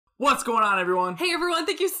What's going on, everyone? Hey everyone,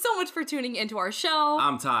 thank you so much for tuning into our show.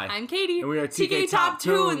 I'm Ty. I'm Katie. And we are TK Top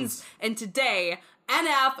Tunes. And today,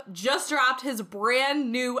 NF just dropped his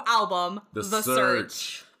brand new album, The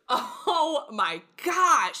Search. Oh my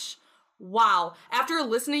gosh. Wow. After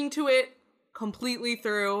listening to it completely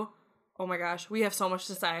through, oh my gosh, we have so much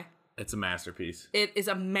to say. It's a masterpiece. It is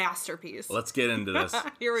a masterpiece. Let's get into this.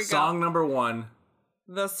 Here we go. Song number 1.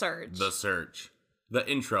 The Search. The Search. The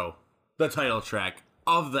intro. The title track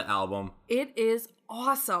of the album. It is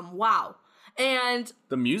awesome. Wow. And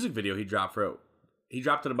the music video he dropped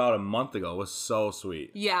it about a month ago. It was so sweet.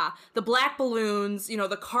 Yeah. The black balloons,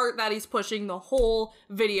 the cart that he's pushing, the whole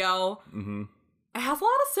video. Mm-hmm. It has a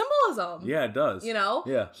lot of symbolism. Yeah, it does.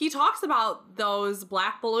 Yeah. He talks about those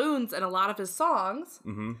black balloons in a lot of his songs.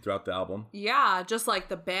 Mm-hmm. Throughout the album. Yeah, just like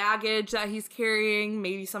the baggage that he's carrying,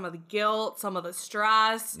 maybe some of the guilt, some of the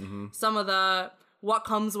stress, some of the what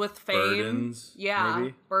comes with fame. Burdens. Yeah.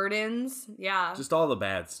 Maybe. Burdens. Yeah. Just all the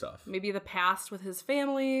bad stuff. Maybe the past with his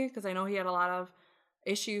family, because I know he had a lot of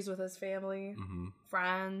issues with his family,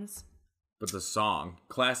 friends. But the song,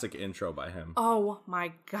 classic intro by him. Oh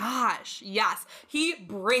my gosh. Yes. He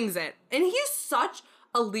brings it. And he's such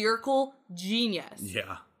a lyrical genius.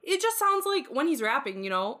 Yeah. It just sounds like when he's rapping,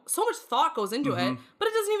 so much thought goes into it, but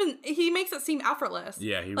it doesn't even, he makes it seem effortless.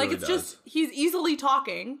 Yeah, he like really it's does. just, he's easily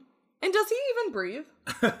talking. And does he even breathe?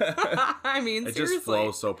 I mean, it seriously. just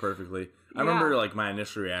flows so perfectly. I remember my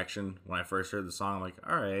initial reaction when I first heard the song. I'm like,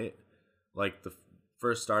 all right. Like the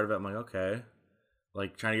first start of it, I'm like, okay.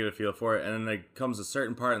 Like trying to get a feel for it. And then there comes a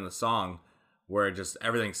certain part in the song where just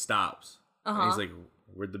everything stops. And he's like,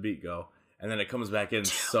 where'd the beat go? And then it comes back in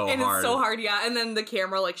so hard. And it's so hard, yeah. And then the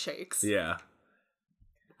camera shakes. Yeah.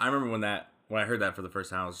 I remember when I heard that for the first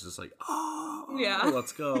time, I was just like, oh, yeah,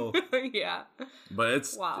 let's go. Yeah. But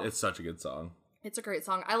it's such a good song. It's a great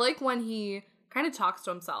song. I like when he kind of talks to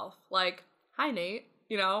himself. Like, hi, Nate.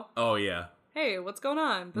 Oh, yeah. Hey, what's going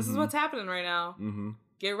on? This is what's happening right now.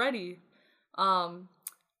 Get ready.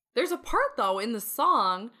 There's a part, though, in the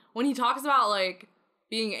song when he talks about,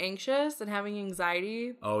 being anxious and having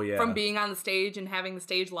anxiety from being on the stage and having the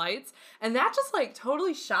stage lights. And that just,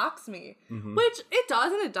 totally shocks me. Which it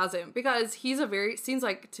does and it doesn't, because he's seems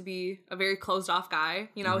like to be a very closed-off guy.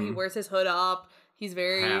 He wears his hood up. He's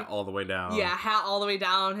very... Hat all the way down. Yeah, hat all the way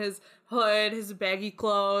down. His hood, his baggy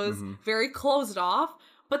clothes. Very closed off.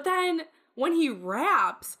 But then when he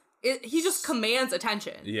raps, he just commands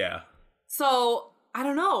attention. Yeah. So, I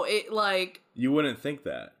don't know. You wouldn't think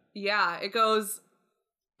that. Yeah, it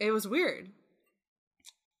was weird.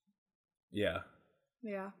 Yeah.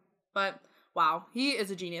 Yeah. But, wow, he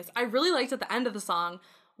is a genius. I really liked at the end of the song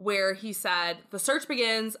where he said, "The search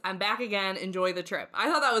begins, I'm back again, enjoy the trip." I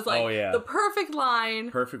thought that was the perfect line.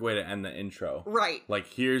 Perfect way to end the intro. Right.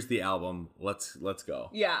 Here's the album, let's go.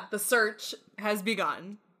 Yeah, the search has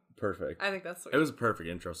begun. Perfect. I think that's sweet. It was a perfect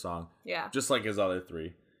intro song. Yeah. Just like his other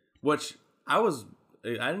 3. Which I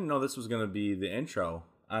didn't know this was going to be the intro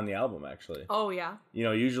on the album, actually. Oh, yeah.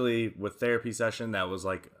 Usually with Therapy Session, that was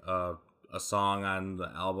a song on the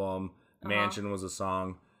album. Mansion was a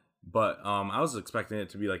song. But I was expecting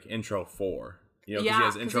it to be intro 4. Because he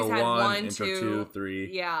has intro 1, intro 2,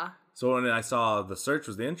 3. Yeah. So when I saw The Search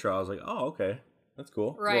was the intro, I was like, oh, okay. That's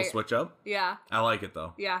cool. Right. A little switch up. Yeah. I like it,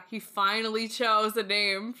 though. Yeah, he finally chose a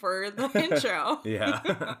name for the intro.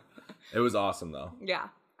 Yeah. It was awesome, though. Yeah.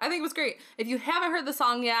 I think it was great. If you haven't heard the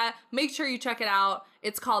song yet, make sure you check it out.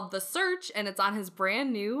 It's called The Search, and it's on his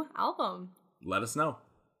brand new album. Let us know.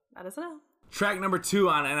 Let us know. Track number 2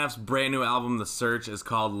 on NF's brand new album, The Search, is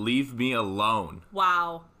called Leave Me Alone.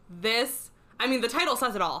 Wow. The title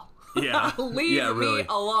says it all. Yeah. Leave me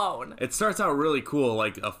alone. It starts out really cool.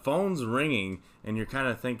 A phone's ringing, and you're kind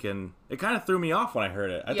of thinking... It kind of threw me off when I heard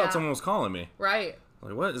it. I thought someone was calling me. Right.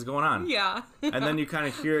 What is going on? Yeah. And then you kind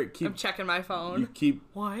of hear it I'm checking my phone. You keep...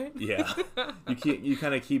 What? Yeah. You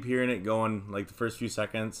kind of keep hearing it going, the first few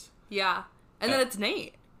seconds. Yeah. And then it's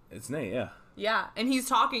Nate. It's Nate, yeah. Yeah. And he's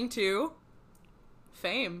talking to...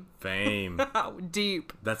 Fame.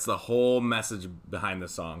 Deep. That's the whole message behind the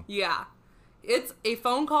song. Yeah. It's a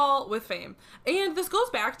phone call with Fame. And this goes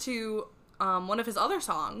back to one of his other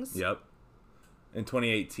songs. Yep. In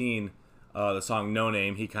 2018, the song No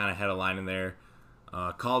Name, he kind of had a line in there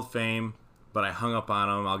called Fame, but I hung up on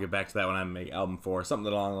him. I'll get back to that when I make album 4,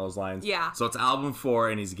 something along those lines. Yeah. So it's album 4,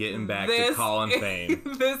 and he's getting back to calling Fame.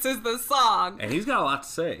 This is the song. And he's got a lot to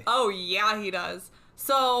say. Oh, yeah, he does.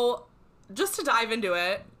 So... just to dive into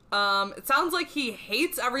it, It sounds like he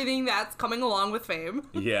hates everything that's coming along with fame.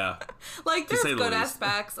 Yeah. Like, there's good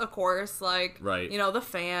aspects, of course, like, right. you know, the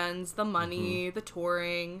fans, the money, the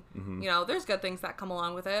touring, you know, there's good things that come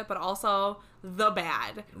along with it, but also the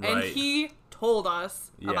bad. Right. And he told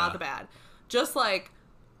us about the bad. Just, like,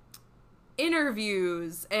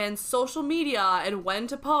 interviews and social media and when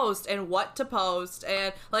to post and what to post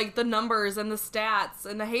and, like, the numbers and the stats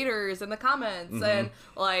and the haters and the comments and,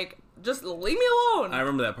 like, just leave me alone. I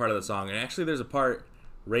remember that part of the song. And actually, there's a part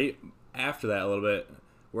right after that a little bit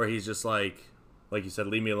where he's just like you said,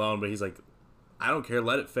 leave me alone. But he's like, I don't care.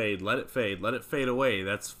 Let it fade. Let it fade. Let it fade away.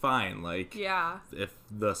 That's fine. Like, yeah. If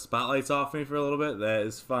the spotlight's off me for a little bit, that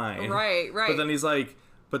is fine. Right. But then he's like,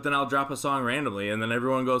 but then I'll drop a song randomly and then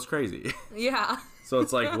everyone goes crazy. Yeah. So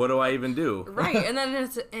it's like, what do I even do? Right. And then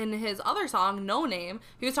in his other song, No Name,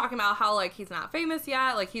 he was talking about how, like, he's not famous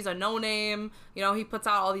yet. Like, he's a no name. You know, he puts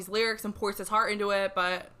out all these lyrics and pours his heart into it.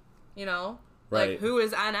 But, you know, like, who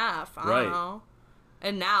is NF? I don't know.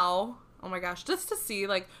 And now, oh my gosh, just to see,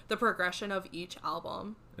 like, the progression of each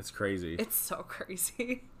album. It's crazy. It's so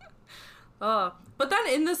crazy. But then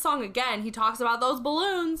in this song again, he talks about those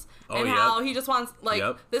balloons and how he just wants, like,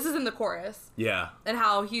 this is in the chorus. Yeah. And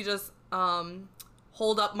how he just,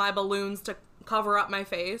 hold up my balloons to cover up my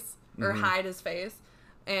face or hide his face.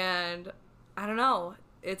 And I don't know.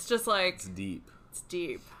 It's just like, it's deep. It's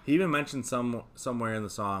deep. He even mentioned somewhere in the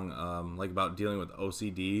song, like, about dealing with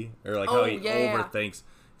OCD or like how he overthinks.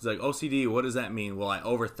 He's like, OCD, what does that mean? Well, I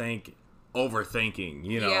overthinking,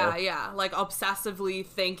 you know? Yeah. Like, obsessively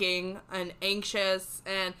thinking and anxious.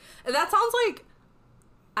 And that sounds like,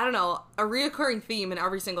 I don't know, a reoccurring theme in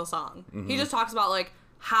every single song. He just talks about, like,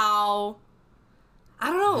 how, I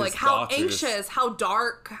don't know, like, how anxious, how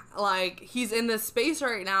dark, like, he's in this space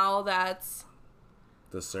right now that's...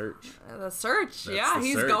 The search.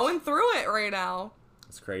 He's going through it right now.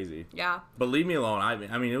 It's crazy. Yeah. But Leave Me Alone,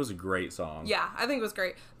 I mean, it was a great song. Yeah, I think it was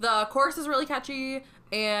great. The chorus is really catchy,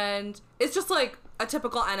 and it's just, like, a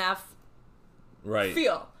typical NF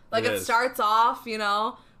feel. Like, it starts off, you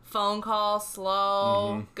know, phone call,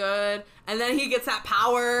 slow, good, and then he gets that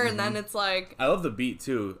power, and then it's like... I love the beat,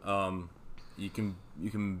 too. You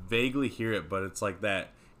can vaguely hear it, but it's like that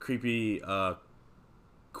creepy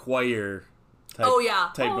choir type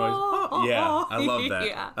noise. Yeah, I love that.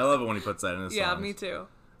 Yeah. I love it when he puts that in his songs. Yeah, me too.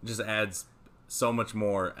 It just adds so much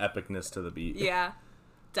more epicness to the beat. Yeah,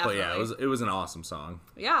 definitely. But yeah, it was an awesome song.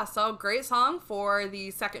 Yeah, so great song for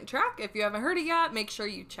the second track. If you haven't heard it yet, make sure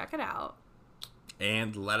you check it out.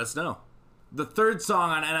 And let us know. The third song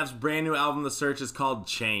on NF's brand new album, The Search, is called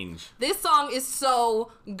Change. This song is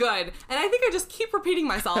so good. And I think I just keep repeating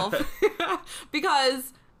myself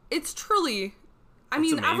because it's truly... I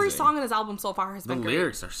mean, every song on his album so far has been great. The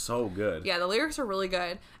lyrics are so good. Yeah, the lyrics are really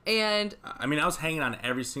good. And... I mean, I was hanging on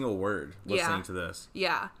every single word listening to this.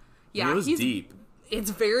 Yeah. I mean, it was deep. It's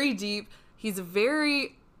very deep. He's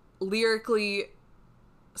very lyrically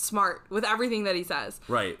smart with everything that he says.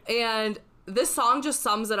 Right. And this song just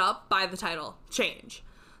sums it up by the title, Change.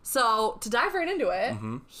 So, to dive right into it,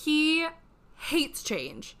 he hates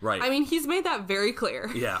change. Right. I mean, he's made that very clear.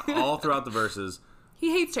 Yeah, all throughout the verses.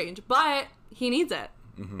 He hates change, but he needs it.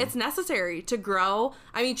 It's necessary to grow.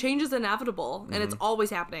 I mean, change is inevitable, and it's always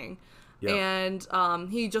happening. Yep. And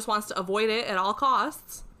he just wants to avoid it at all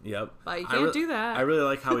costs. Yep. But you can't do that. I really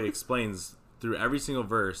like how he explains through every single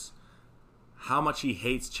verse how much he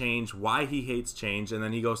hates change, why he hates change, and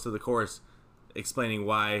then he goes to the chorus explaining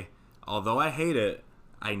why, although I hate it,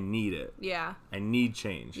 I need it. Yeah. I need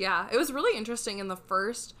change. Yeah. It was really interesting in the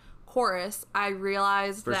first chorus, I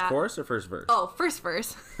realized First chorus or first verse? Oh, first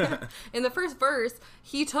verse. In the first verse,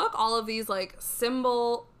 he took all of these, like,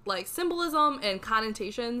 symbolism and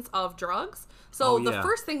connotations of drugs. So the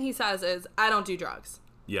first thing he says is, I don't do drugs.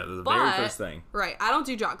 Yeah, the very first thing. Right, I don't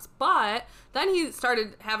do drugs. But then he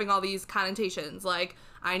started having all these connotations, like,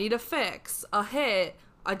 I need a fix, a hit,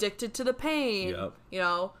 addicted to the pain, you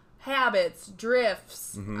know, habits,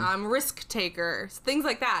 drifts, I'm risk taker, things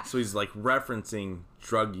like that. So he's, like, referencing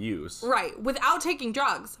drug use. Right, without taking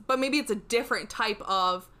drugs. But maybe it's a different type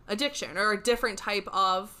of addiction or a different type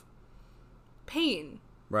of pain.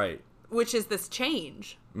 Right. Which is this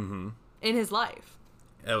change in his life.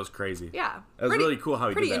 That was crazy. Yeah. It was really cool how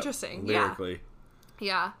he did that. Pretty interesting. Lyrically.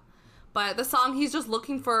 Yeah. But the song, he's just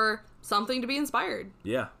looking for something to be inspired.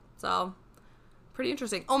 Yeah. So, pretty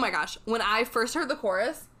interesting. Oh my gosh. When I first heard the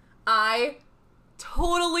chorus, I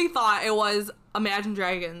totally thought it was Imagine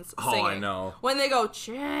Dragons singing. Oh, I know. When they go,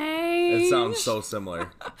 change. It sounds so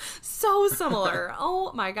similar. So similar.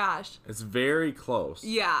 Oh my gosh. It's very close.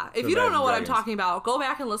 Yeah. If you don't know what I'm talking about, go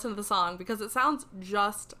back and listen to the song because it sounds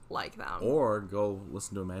just like them. Or go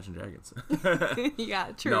listen to Imagine Dragons.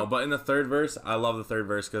 Yeah, true. No, but in the third verse, I love the third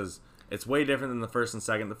verse because it's way different than the first and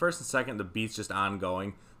second. The first and second, the beat's just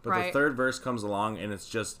ongoing. But the third verse comes along and it's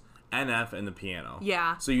just NF and the piano.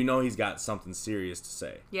 Yeah. So you know he's got something serious to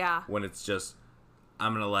say. Yeah. When it's just,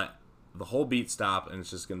 I'm going to let the whole beat stop and it's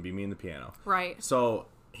just going to be me and the piano. Right. So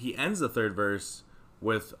he ends the third verse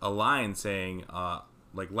with a line saying,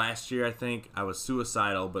 like last year I think I was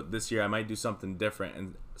suicidal, but this year I might do something different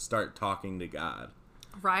and start talking to God.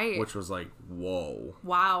 Right. Which was like, whoa.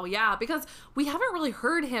 Wow, yeah, because we haven't really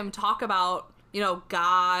heard him talk about,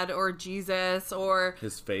 God or Jesus or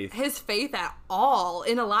his faith at all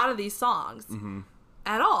in a lot of these songs. Mm-hmm.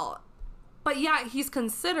 At all. But yeah, he's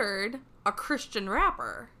considered a Christian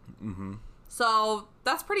rapper. Mm-hmm. So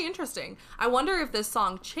that's pretty interesting. I wonder if this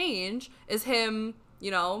song Change is him,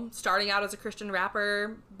 starting out as a Christian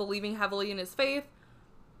rapper, believing heavily in his faith,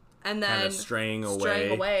 and then kind of straying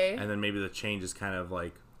away. And then maybe the change is kind of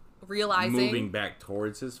like realizing, moving back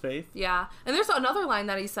towards his faith. Yeah. And there's another line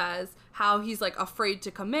that he says, how he's like afraid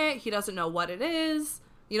to commit. He doesn't know what it is.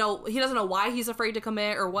 He doesn't know why he's afraid to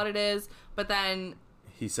commit or what it is. But then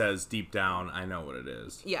he says, deep down, I know what it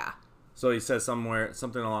is. Yeah. So he says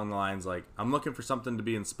something along the lines like, I'm looking for something to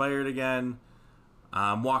be inspired again.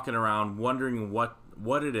 I'm walking around wondering what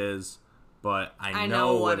it is, but I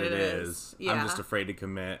know what it is. Yeah. I'm just afraid to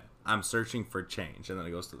commit. I'm searching for change. And then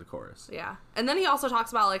it goes to the chorus. Yeah. And then he also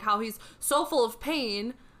talks about like how he's so full of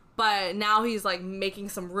pain, but now he's like making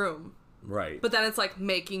some room. Right. But then it's like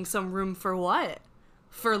making some room for what?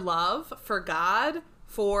 For love? For God?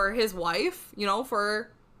 For his wife?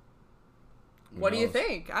 For... What do you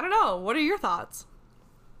think? I don't know. What are your thoughts?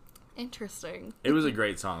 Interesting. It was a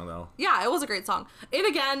great song, though. Yeah, it was a great song. And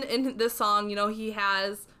again, in this song, he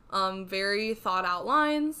has very thought out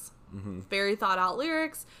lines, very thought out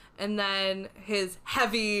lyrics, and then his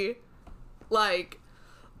heavy, like,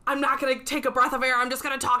 I'm not going to take a breath of air, I'm just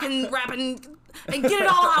going to talk and rap and get it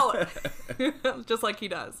all out. Just like he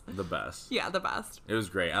does. The best. Yeah, the best. It was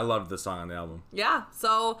great. I loved the song on the album. Yeah,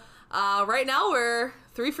 so right now we're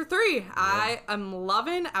 3 for 3. Yep. I am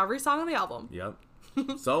loving every song on the album. Yep.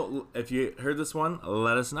 So, if you heard this one,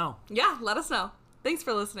 let us know. Yeah, let us know. Thanks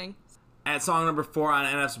for listening. At song number 4 on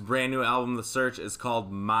NF's brand new album, The Search, is called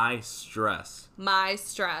My Stress. My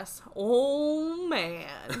Stress. Oh,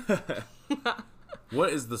 man.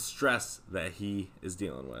 What is the stress that he is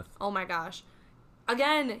dealing with? Oh, my gosh.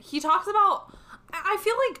 Again, he talks about... I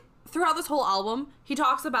feel like throughout this whole album, he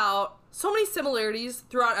talks about so many similarities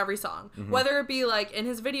throughout every song. Mm-hmm. Whether it be like in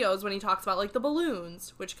his videos when he talks about like the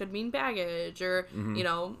balloons, which could mean baggage or,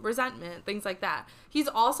 resentment, things like that. He's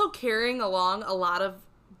also carrying along a lot of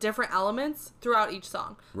different elements throughout each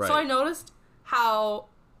song. Right. So I noticed how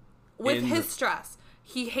with his stress,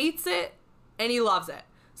 he hates it and he loves it.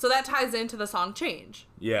 So that ties into the song Change.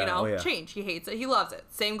 Yeah. Change. He hates it. He loves it.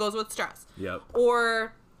 Same goes with stress. Yep.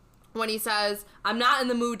 Or when he says, I'm not in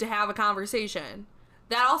the mood to have a conversation.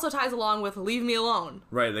 That also ties along with Leave Me Alone.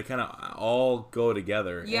 Right, they kind of all go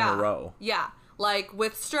together in a row. Yeah, like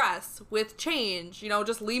with stress, with change,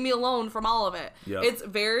 just leave me alone from all of it. Yep.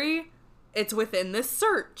 It's within this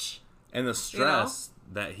search. And the stress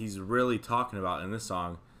that he's really talking about in this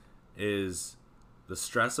song is the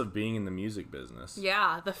stress of being in the music business.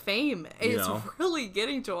 Yeah, the fame is really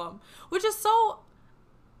getting to him, which is so,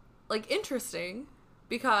 interesting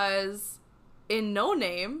because in No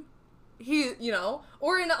Name... He,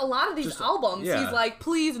 or in a lot of these albums, he's like,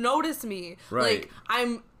 please notice me. Right.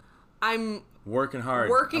 Like, I'm working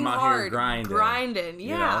hard. I'm out here grinding.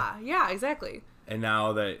 Yeah. Yeah, exactly. And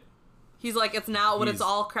now that he's like, it's not what it's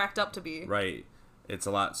all cracked up to be. Right. It's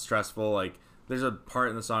a lot stressful. Like, there's a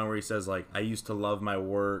part in the song where he says, like, I used to love my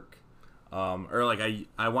work. Or like,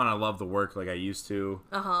 I want to love the work like I used to.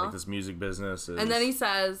 Like this music business is... And then he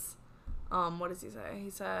says, what does he say?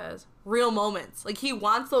 He says, real moments. Like, he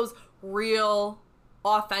wants those real,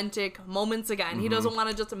 authentic moments again. He doesn't want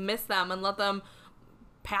to just miss them and let them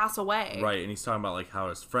pass away. Right, and he's talking about, like, how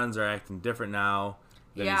his friends are acting different now,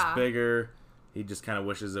 that he's bigger. He just kind of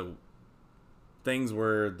wishes that things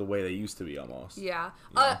were the way they used to be, almost. Yeah.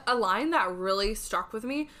 A line that really struck with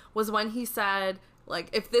me was when he said, like,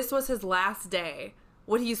 if this was his last day,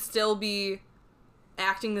 would he still be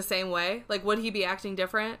acting the same way? Like, would he be acting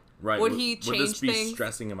different? Right. Would he change things? Would this be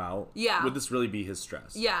stressing him out? Yeah. Would this really be his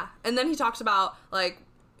stress? Yeah. And then he talks about, like,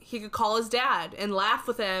 he could call his dad and laugh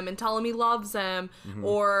with him and tell him he loves him.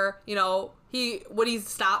 Or, would he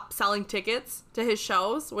stop selling tickets to his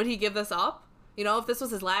shows? Would he give this up? You know, if this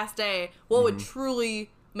was his last day, what would truly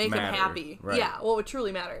make him happy? Right. Yeah, what would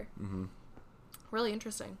truly matter? Mm-hmm. Really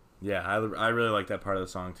interesting. Yeah, I really like that part of the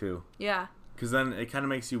song too. Yeah. Because then it kind of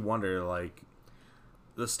makes you wonder, like,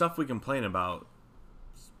 the stuff we complain about,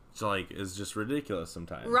 like, is just ridiculous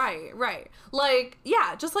sometimes. Right. Like,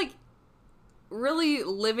 yeah, just like really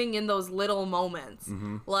living in those little moments.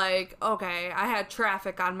 Mm-hmm. Like, okay, I had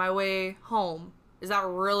traffic on my way home. Is that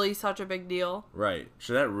really such a big deal? Right.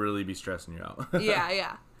 Should that really be stressing you out?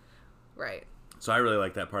 Yeah. Right. So I really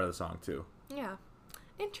like that part of the song too. Yeah.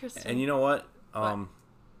 Interesting. And you know what?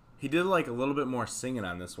 He did like a little bit more singing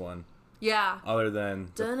on this one. Yeah. Other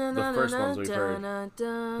than the first ones we've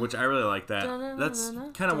heard. Which I really like that. That's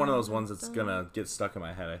kind of one of those ones that's going to get stuck in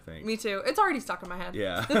my head, I think. Me too. It's already stuck in my head.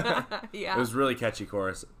 Yeah. Yeah. It was really catchy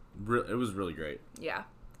chorus. It was really great. Yeah.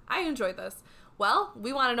 I enjoyed this. Well,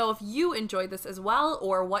 we want to know if you enjoyed this as well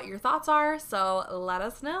or what your thoughts are, so let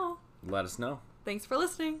us know. Let us know. Thanks for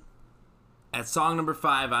listening. At song number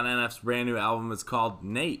 5 on NF's brand new album, it's called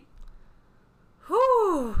Nate.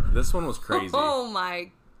 Whew. This one was crazy. Oh my,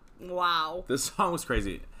 wow. This song was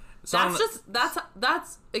crazy.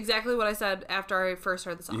 That's exactly what I said after I first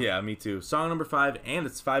heard the song. Yeah, me too. Song number 5, and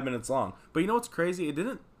it's 5 minutes long. But you know what's crazy? It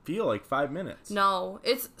didn't feel like 5 minutes. No,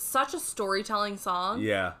 it's such a storytelling song.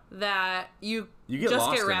 Yeah. That you get just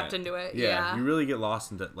lost get wrapped into it. Yeah, you really get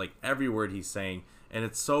lost into like every word he's saying, and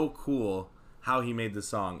it's so cool how he made the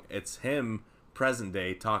song. It's him present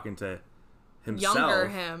day talking to himself, younger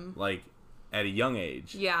him, like at a young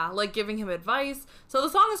age. Yeah, like giving him advice. So the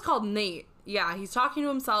song is called Nate. Yeah, he's talking to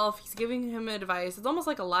himself. He's giving him advice. It's almost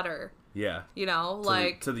like a letter. Yeah. You know,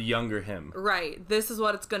 to the younger him. Right. This is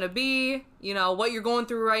what it's going to be. You know, what you're going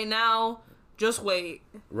through right now, just wait.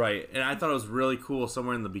 Right. And I thought it was really cool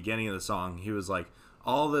somewhere in the beginning of the song. He was like,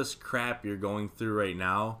 all this crap you're going through right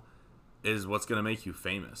now is what's going to make you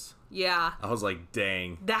famous. Yeah. I was like,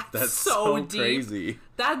 dang. That's so deep. Crazy.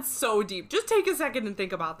 That's so deep. Just take a second and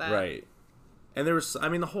think about that. Right. And there was,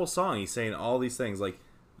 the whole song, he's saying all these things, like,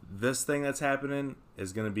 this thing that's happening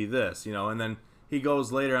is going to be this, you know, and then he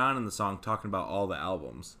goes later on in the song talking about all the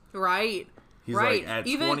albums. Right. He's like, at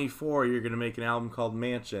 24, you're going to make an album called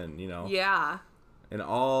Mansion, you know. Yeah. And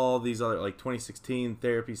all these other, like, 2016,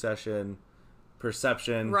 Therapy Session,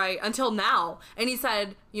 Perception. Right, until now. And he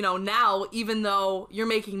said, you know, now, even though you're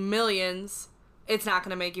making millions, it's not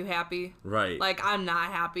going to make you happy. Right. Like, I'm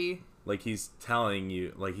not happy. Like, he's telling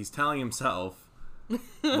himself,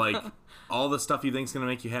 like, all the stuff you think's going to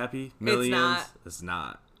make you happy, millions, it's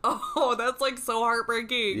not. Oh, that's like so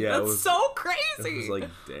heartbreaking. Yeah, that's so crazy. It was like,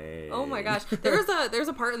 dang. Oh my gosh. There's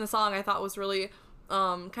a part in the song I thought was really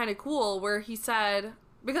kind of cool where he said,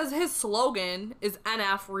 because his slogan is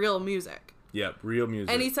NF real music. Yep, real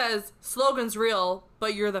music. And he says, slogan's real,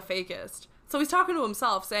 but you're the fakest. So he's talking to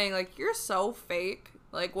himself saying, like, you're so fake.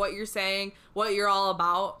 Like, what you're saying, what you're all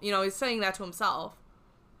about. You know, he's saying that to himself.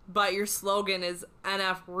 But your slogan is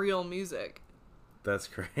NF real music. That's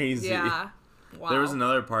crazy. Yeah. Wow. There was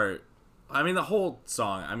another part. The whole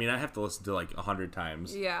song, I have to listen to like 100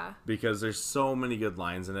 times. Yeah. Because there's so many good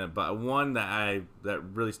lines in it. But one that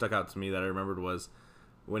really stuck out to me that I remembered was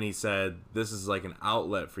when he said, this is like an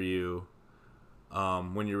outlet for you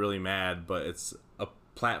when you're really mad, but it's a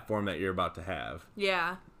platform that you're about to have.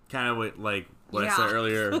 Yeah. Kind of like what I said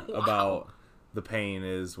earlier about the pain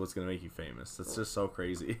is what's going to make you famous. That's just so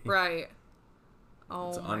crazy. Right. Oh,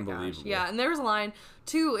 it's unbelievable. Gosh. Yeah, and there was a line,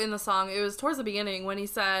 too, in the song. It was towards the beginning when he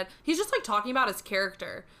said, he's just, like, talking about his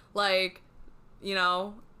character. Like, you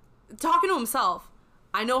know, talking to himself.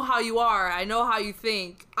 I know how you are. I know how you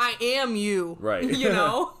think. I am you. Right. You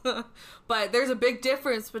know? But there's a big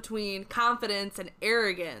difference between confidence and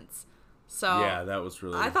arrogance. So yeah, that was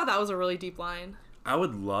really... I thought that was a really deep line. I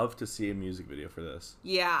would love to see a music video for this.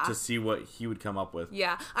 Yeah. To see what he would come up with.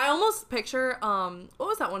 Yeah. I almost picture, what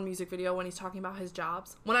was that one music video when he's talking about his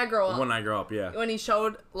jobs? When I Grow Up, yeah. When he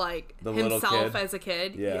showed, like, himself as a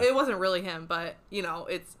kid. Yeah. It wasn't really him, but, you know,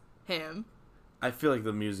 it's him. I feel like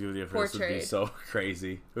the music video for this would be so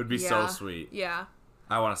crazy. It would be so sweet. Yeah.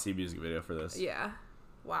 I want to see a music video for this. Yeah.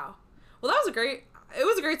 Wow. Well, it was a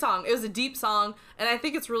great song. It was a deep song, and I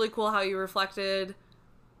think it's really cool how you reflected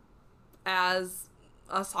as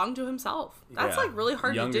a song to himself. That's like really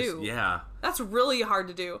hard to do. Yeah. That's really hard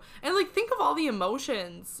to do. And like think of all the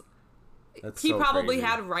emotions That's he probably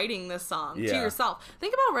had writing this song to yourself.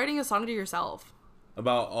 Think about writing a song to yourself.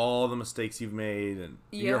 About all the mistakes you've made and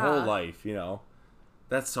your whole life, you know.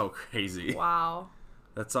 That's so crazy. Wow.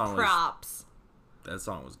 That song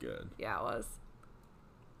was good. Yeah, it was.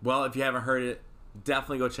 Well, if you haven't heard it,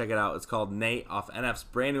 Definitely go check it out. It's called Nate off NF's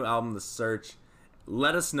brand new album, The Search.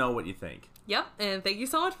 Let us know what you think. Yep, and thank you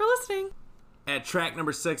so much for listening. At track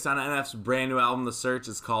number 6 on NF's brand new album, The Search,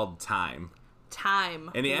 is called Time.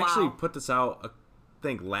 Time. And he actually put this out, I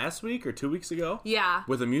think, last week or 2 weeks ago. Yeah.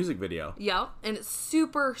 With a music video. Yep, and it's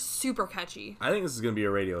super, super catchy. I think this is going to be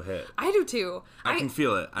a radio hit. I do too. I can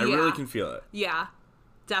feel it. I really can feel it. Yeah,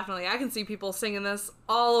 definitely. I can see people singing this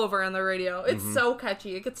all over on the radio. It's so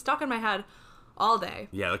catchy. It gets stuck in my head all day.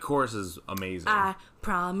 Yeah, the chorus is amazing. I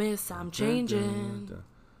promise I'm changing.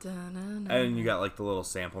 And you got like the little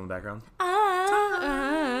sample in the background.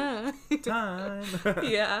 Time.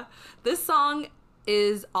 Yeah. This song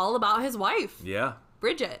is all about his wife. Yeah.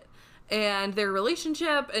 Bridget. And their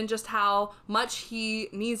relationship and just how much he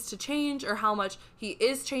needs to change or how much he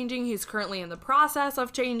is changing. He's currently in the process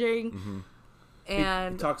of changing.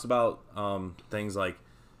 And he talks about things like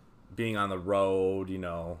being on the road,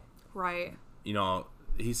 Right.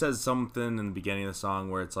 He says something in the beginning of the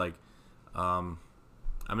song where it's like,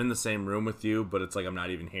 I'm in the same room with you, but it's like I'm not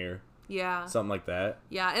even here. Yeah. Something like that.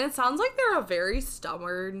 Yeah, and it sounds like they're a very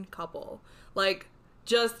stubborn couple. Like,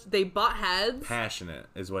 just, they butt heads. Passionate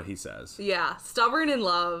is what he says. Yeah, stubborn in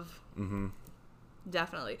love. Mm-hmm.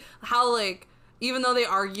 Definitely. How, like, even though they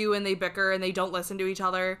argue and they bicker and they don't listen to each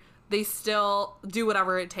other, they still do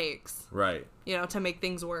whatever it takes. Right. To make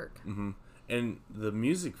things work. Mm-hmm. And the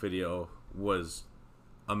music video was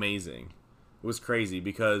amazing. It was crazy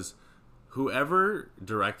because whoever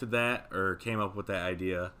directed that or came up with that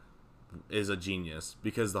idea is a genius,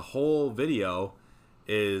 because the whole video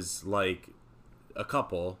is like a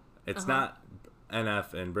couple. It's not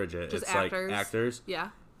NF and Bridget. Just it's actors. Like actors. Yeah.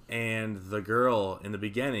 And the girl in the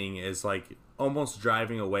beginning is like almost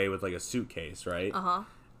driving away with like a suitcase, right?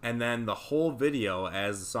 And then the whole video,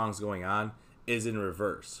 as the song's going on, is in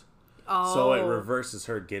reverse. Oh. So it reverses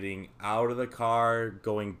her getting out of the car,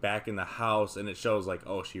 going back in the house, and it shows like,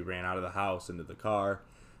 oh, she ran out of the house into the car,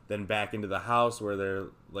 then back into the house where they're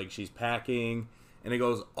like, she's packing, and it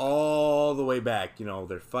goes all the way back.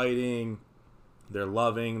 They're fighting, they're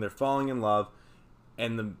loving, they're falling in love,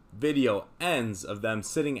 and the video ends of them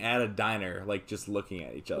sitting at a diner, like just looking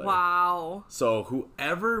at each other. Wow. So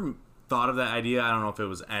whoever thought of that idea, I don't know if it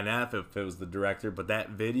was NF, if it was the director, but that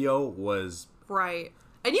video was right.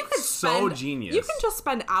 And you can so genius. You can just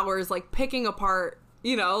spend hours like picking apart,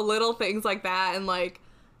 little things like that, and like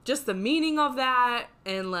just the meaning of that,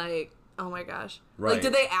 and like, oh my gosh. Right. Like,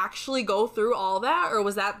 did they actually go through all that, or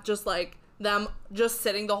was that just like them just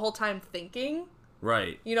sitting the whole time thinking?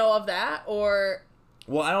 Right. Of that, or...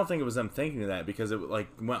 Well, I don't think it was them thinking of that, because it like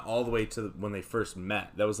went all the way to when they first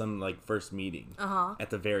met. That was them like first meeting.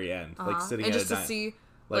 At the very end, like sitting and at just a to diner. see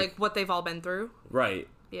like what they've all been through. Right.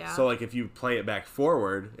 Yeah. So like if you play it back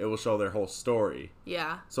forward, it will show their whole story.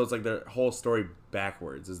 Yeah. So it's like their whole story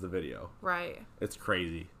backwards is the video. Right. It's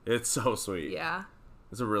crazy. It's so sweet. Yeah.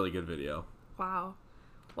 It's a really good video. Wow.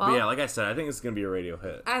 Well, but yeah, like I said, I think it's gonna be a radio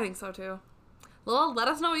hit. I think so too. Well, let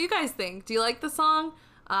us know what you guys think. Do you like the song?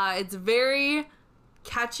 It's very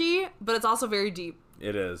catchy, but it's also very deep.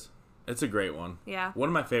 It is. It's a great one. Yeah. One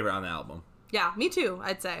of my favorite on the album. Yeah, me too,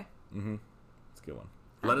 I'd say. Mm-hmm. It's a good one.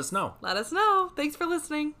 Let us know. Let us know. Thanks for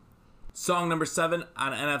listening. Song number 7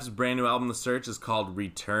 on NF's brand new album, The Search, is called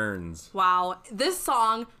Returns. Wow. This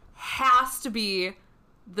song has to be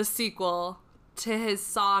the sequel to his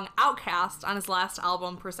song Outcast on his last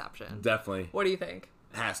album, Perception. Definitely. What do you think?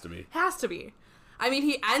 Has to be. Has to be. I mean,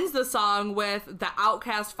 he ends the song with the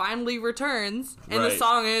outcast finally returns, and the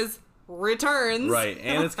song is Returns. Right,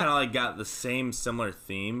 and it's kind of like got the same similar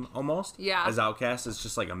theme almost as Outcast. It's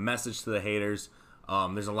just like a message to the haters.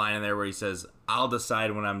 There's a line in there where he says, I'll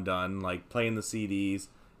decide when I'm done, like playing the CDs.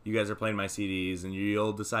 You guys are playing my CDs, and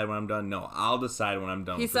you'll decide when I'm done. No, I'll decide when I'm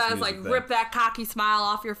done. He says, like, rip that cocky smile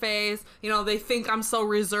off your face. They think I'm so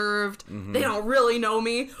reserved. Mm-hmm. They don't really know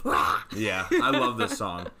me. Yeah, I love this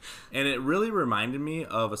song. And it really reminded me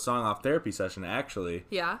of a song off Therapy Session, actually.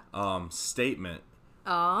 Yeah. Statement.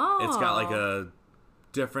 Oh. It's got, like, a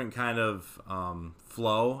different kind of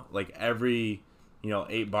flow. Like, every...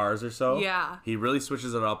 8 bars or so. Yeah. He really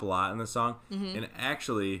switches it up a lot in the song. Mm-hmm. And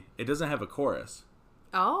actually, it doesn't have a chorus.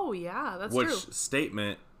 Oh, yeah, that's true. Which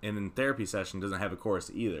Statement in Therapy Session doesn't have a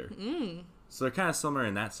chorus either. Mm. So they're kind of similar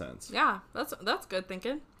in that sense. Yeah, that's good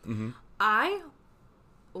thinking. Mm-hmm. I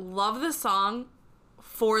love this song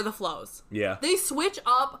for the flows. Yeah. They switch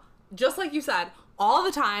up, just like you said, all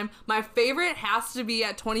the time. My favorite has to be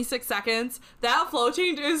at 26 seconds. That flow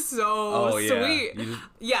change is so sweet.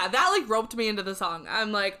 Yeah, that like roped me into the song.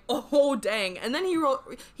 I'm like, oh dang. And then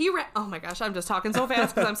oh my gosh, I'm just talking so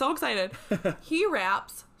fast because I'm so excited. He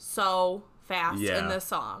raps so fast Yeah. in this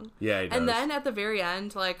song. Yeah, he does. And then at the very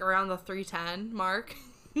end, like around the 3:10 mark,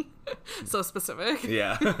 so specific.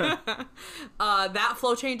 Yeah. That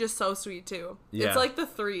flow change is so sweet too. Yeah. It's like the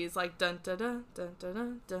threes, like dun dun dun dun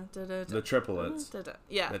dun dun dun dun. The triplets. Dun, dun, dun.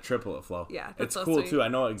 Yeah. The triplet flow. Yeah, that's it's so cool sweet. too. I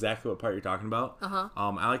know exactly what part you're talking about. Uh-huh.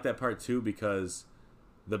 I like that part too because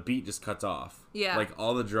the beat just cuts off. Yeah. Like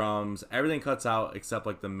all the drums, everything cuts out except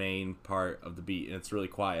like the main part of the beat, and it's really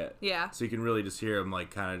quiet. Yeah. So you can really just hear him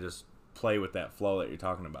like kind of just play with that flow that you're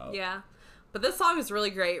talking about. Yeah. But this song is really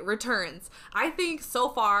great. Returns. I think so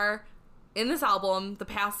far in this album, the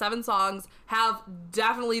past 7 songs have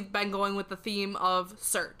definitely been going with the theme of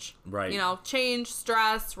search. Right. You know, change,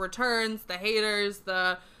 stress, returns, the haters,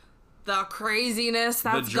 the craziness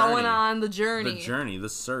that's going on, the journey. The journey, the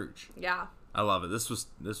search. Yeah. I love it. This was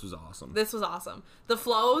awesome. This was awesome. The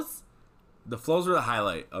flows The flows were the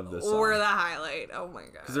highlight of this song. were the highlight. Oh my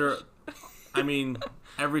gosh. Because they're, I mean,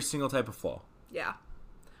 every single type of flow. Yeah.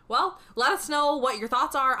 Well, let us know what your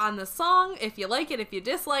thoughts are on this song. If you like it, if you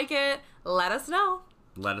dislike it, let us know.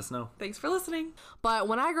 Let us know. Thanks for listening. But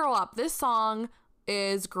When I Grow Up, this song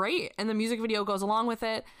is great, and the music video goes along with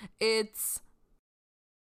it. It's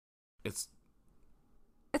hard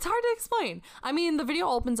to explain. I mean, the video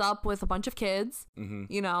opens up with a bunch of kids,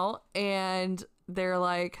 you know, and they're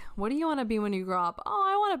like, what do you want to be when you grow up? Oh,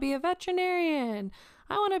 I want to be a veterinarian.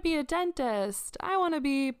 I want to be a dentist. I want to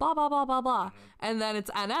be blah, blah, blah, blah, blah. And then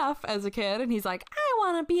it's NF as a kid, and he's like, I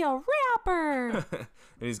want to be a rapper.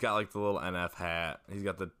 And he's got like the little NF hat. He's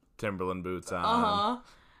got the Timberland boots on. Uh-huh.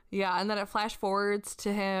 Yeah, and then it flash forwards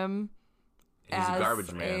to him He's as a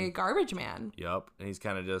garbage man. a garbage man. Yep. And he's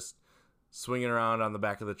kind of just swinging around on the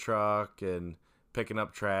back of the truck and picking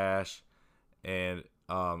up trash. And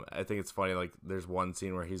I think it's funny, like, there's one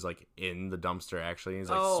scene where he's, like, in the dumpster, actually. And he's,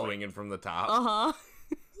 like, swinging from the top. Uh-huh.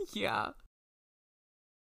 Yeah.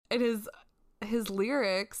 It is his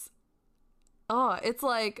lyrics. Oh, it's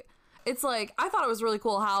like I thought it was really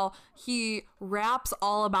cool how he raps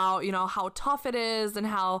all about, you know, how tough it is and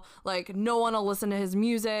how like no one will listen to his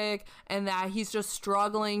music and that he's just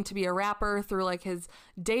struggling to be a rapper through like his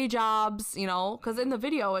day jobs, you know, because in the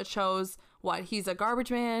video it shows what he's a garbage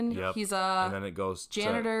man. Yep. He's a and then it goes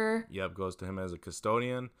janitor. Goes to him as a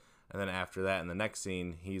custodian. And then after that, in the next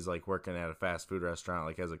scene, he's like working at a fast food restaurant,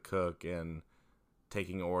 like as a cook and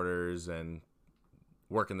taking orders and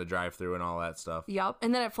working the drive-thru and all that stuff. Yep.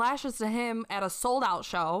 And then it flashes to him at a sold-out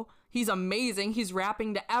show. He's amazing. He's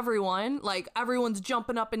rapping to everyone. Like, everyone's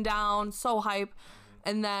jumping up and down. So hype.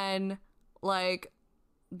 And then, like,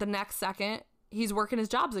 the next second, he's working his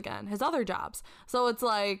jobs again. His other jobs. So it's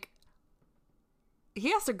like,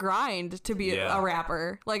 he has to grind to be a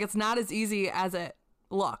rapper. Like, it's not as easy as it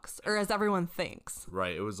looks. Or as everyone thinks.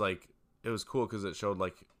 Right. It was cool because it showed,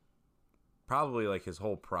 like, probably, like, his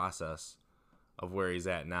whole process of where he's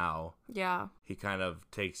at now. Yeah. He kind of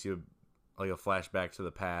takes you like a flashback to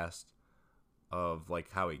the past of like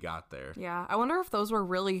how he got there. Yeah. I wonder if those were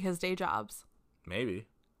really his day jobs. Maybe.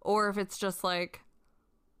 Or if it's just like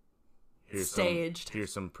staged.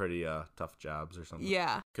 Here's some pretty tough jobs or something.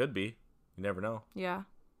 Yeah. Could be. You never know. Yeah.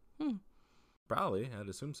 Probably. I'd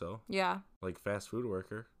assume so. Yeah. Like fast food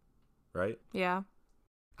worker. Right? Yeah.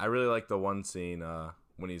 I really like the one scene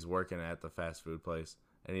when he's working at the fast food place.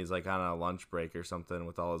 And he's like on a lunch break or something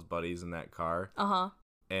with all his buddies in that car. Uh-huh.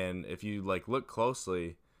 And if you like look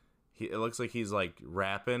closely, it looks like he's like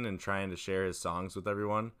rapping and trying to share his songs with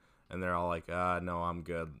everyone. And they're all like, no, I'm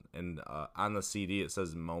good. And on the CD, it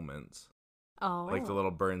says Moments. Oh. Like the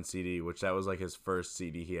little burn CD, which that was like his first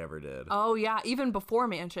CD he ever did. Oh, yeah. Even before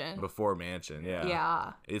Mansion. Before Mansion, yeah.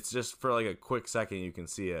 Yeah. It's just for like a quick second you can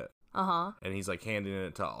see it. Uh-huh. And he's like handing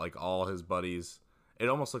it to like all his buddies. It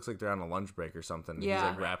almost looks like they're on a lunch break or something. Yeah.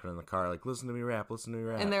 He's like rapping in the car, like, listen to me rap, listen to me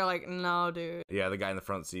rap. And they're like, no, dude. Yeah, the guy in the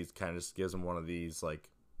front seat kind of just gives him one of these, like,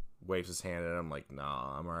 waves his hand at him, like,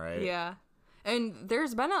 nah, I'm all right. Yeah. And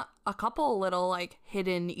there's been a couple little, like,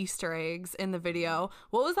 hidden Easter eggs in the video.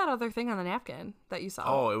 What was that other thing on the napkin that you saw?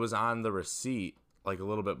 Oh, it was on the receipt, like, a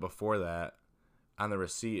little bit before that. On the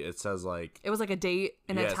receipt, it says, like... It was, like, a date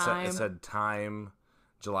and a time. It said time,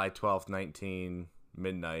 July 12th, 19,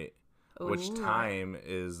 midnight. Ooh. Which Time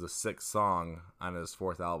is the 6th song on his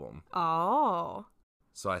 4th album. Oh.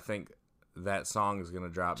 So I think that song is going to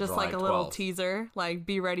drop just July like a 12th. little teaser, like,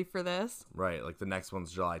 be ready for this. Right, like the next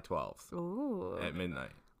one's July 12th. Ooh. At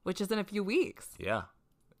midnight. Which is in a few weeks. Yeah.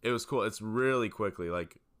 It was cool. It's really quickly,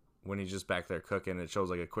 like, when he's just back there cooking, it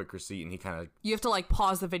shows, like, a quick receipt, and he kind of... You have to, like,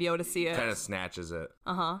 pause the video to see it. Kind of snatches it.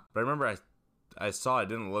 Uh-huh. But I remember I saw it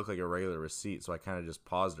didn't look like a regular receipt, so I kind of just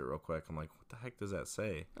paused it real quick. I'm like, what the heck does that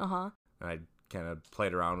say? Uh-huh. And I kind of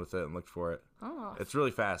played around with it and looked for it. Oh. It's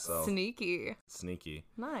really fast, though. Sneaky.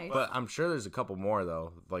 Nice. But I'm sure there's a couple more,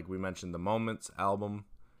 though. Like we mentioned, the Moments album.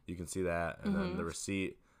 You can see that. And then the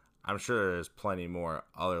Receipt. I'm sure there's plenty more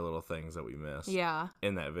other little things that we missed. Yeah.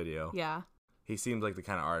 In that video. Yeah. He seems like the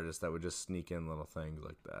kind of artist that would just sneak in little things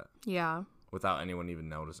like that. Yeah. Without anyone even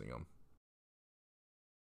noticing them.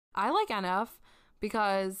 I like NF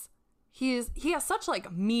because he has such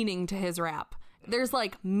like meaning to his rap. There's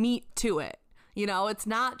like meat to it. You know, it's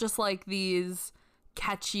not just like these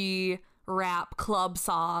catchy rap club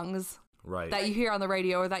songs that you hear on the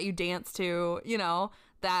radio or that you dance to, you know,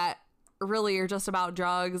 that really are just about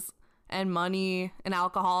drugs and money and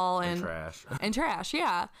alcohol and trash. And trash,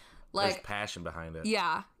 yeah. Like there's passion behind it.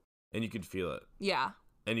 Yeah. And you could feel it. Yeah.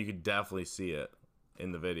 And you could definitely see it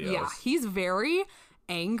in the videos. Yeah, he's very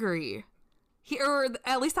angry. Or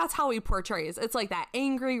at least that's how he portrays. It's like that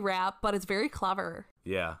angry rap, but it's very clever.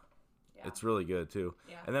 Yeah. It's really good too.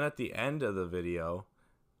 Yeah. And then at the end of the video,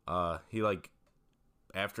 he like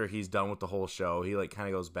after he's done with the whole show, he like kind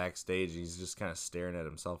of goes backstage. He's just kind of staring at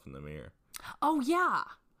himself in the mirror. Oh yeah.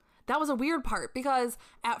 That was a weird part because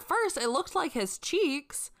at first it looked like his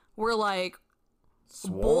cheeks were like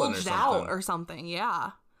swollen bulged out or something.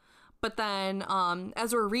 Yeah. But then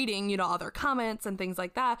as we're reading, you know, other comments and things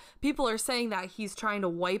like that, people are saying that he's trying to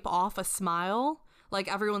wipe off a smile.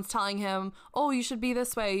 Like everyone's telling him, oh, you should be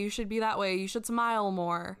this way. You should be that way. You should smile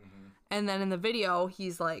more. Mm-hmm. And then in the video,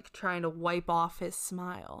 he's like trying to wipe off his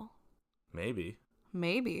smile. Maybe.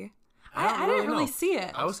 I didn't really see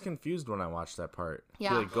it. I was confused when I watched that part.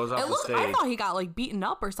 Yeah. He like goes off the stage. I thought he got like beaten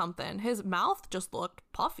up or something. His mouth just looked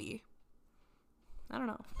puffy. I don't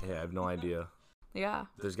know. Yeah, I have no idea. Yeah.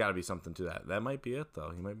 There's got to be something to that. That might be it,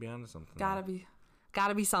 though. He might be onto something. Gotta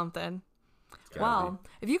be something. Well,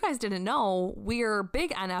 if you guys didn't know, we're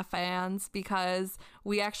big NF fans because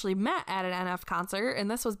we actually met at an NF concert,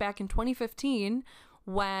 and this was back in 2015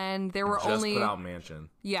 when there were only... Just put out Mansion.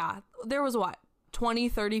 Yeah. There was what? 20,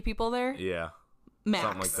 30 people there? Yeah. Max.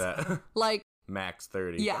 Something like that. Like... Max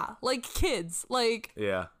 30. Yeah. Like kids. Like...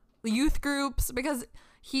 Yeah. Youth groups. Because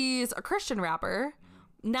he's a Christian rapper.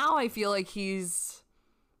 Now I feel like he's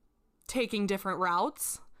taking different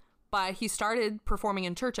routes, but he started performing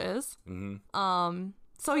in churches. Mm-hmm.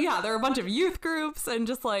 So yeah, there are a bunch of youth groups and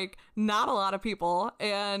just like not a lot of people.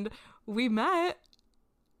 And we met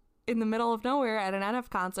in the middle of nowhere at an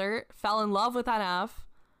NF concert, fell in love with NF.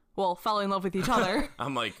 Well, fell in love with each other.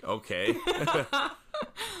 I'm like, okay.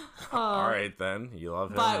 All right, then. You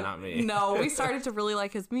love him, not me. No, we started to really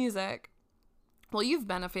like his music. Well, you've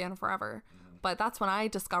been a fan forever. But that's when I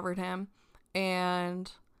discovered him,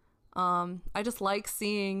 and I just like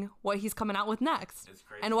seeing what he's coming out with next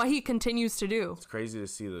and what he continues to do. It's crazy to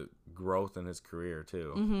see the growth in his career,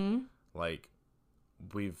 too. Mm-hmm. Like,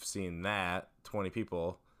 we've seen that, 20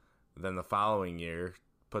 people, then the following year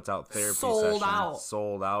puts out therapy sessions,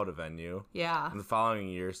 sold out a venue. Yeah. And the following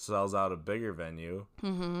year sells out a bigger venue.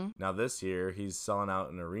 Mm-hmm. Now this year, he's selling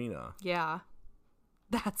out an arena. Yeah.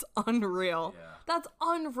 That's unreal. Yeah. That's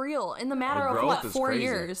unreal. In the matter of, what, 4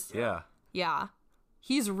 years? Yeah. Yeah.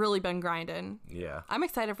 He's really been grinding. Yeah. I'm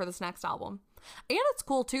excited for this next album. And it's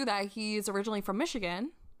cool, too, that he's originally from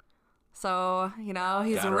Michigan. So, you know,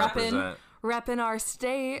 he's repping our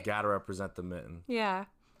state. Gotta represent the mitten. Yeah.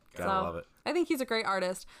 Gotta love it. I think he's a great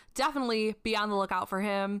artist. Definitely be on the lookout for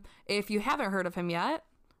him. If you haven't heard of him yet,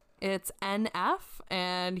 it's NF,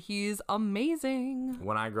 and he's amazing.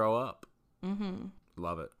 When I Grow Up. Mm-hmm.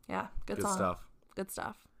 Love it. Yeah, good song. Stuff. Good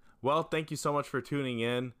stuff. Well, thank you so much for tuning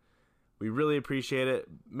in. We really appreciate it.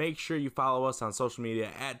 Make sure you follow us on social media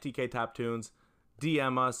at TK Top Tunes.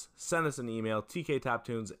 DM us. Send us an email,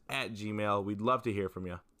 tktoptunes@gmail.com. We'd love to hear from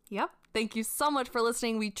you. Yep. Thank you so much for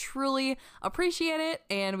listening. We truly appreciate it,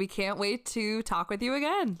 and we can't wait to talk with you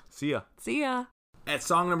again. See ya. See ya. At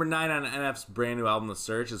song number 9 on NF's brand new album, The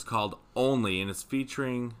Search, is called Only, and it's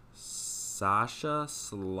featuring Sasha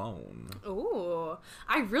Sloan. Ooh,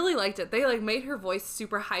 I really liked it. They like made her voice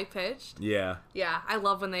super high pitched. Yeah. Yeah, I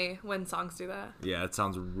love when songs do that. Yeah, it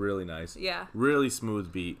sounds really nice. Yeah. Really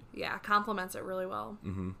smooth beat. Yeah, complements it really well.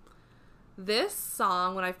 Mm-hmm. This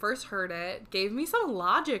song, when I first heard it, gave me some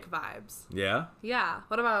Logic vibes. Yeah? Yeah.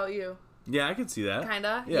 What about you? Yeah, I could see that.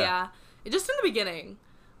 Kinda? Yeah. Just in the beginning.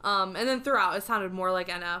 And then throughout, it sounded more like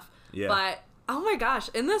NF. Yeah. But, oh my gosh,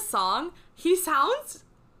 in this song, he sounds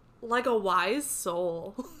like a wise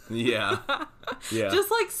soul. Yeah. Yeah.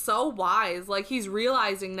 Just like so wise. Like he's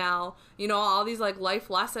realizing now, you know, all these like life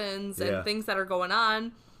lessons and things that are going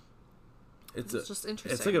on. It's just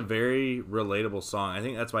interesting. It's like a very relatable song. I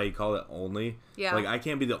think that's why he called it Only. Yeah. Like I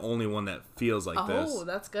can't be the only one that feels like this. Oh,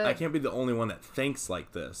 that's good. I can't be the only one that thinks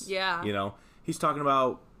like this. Yeah. You know? he's talking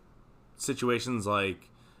about situations like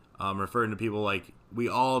referring to people like we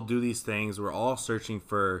all do these things. We're all searching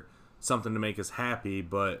for something to make us happy,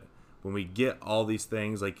 but when we get all these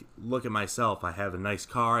things, like look at myself. I have a nice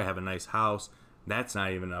car. I have a nice house. That's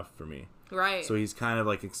not even enough for me. Right. So he's kind of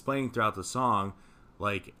like explaining throughout the song,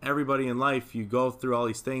 like everybody in life, you go through all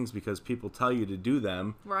these things because people tell you to do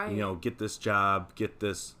them. Right. You know, get this job, get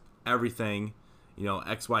this everything, you know,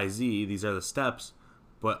 XYZ. These are the steps.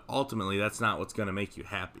 But ultimately, that's not what's going to make you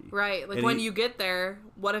happy. Right. Like, when you get there,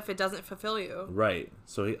 what if it doesn't fulfill you? Right.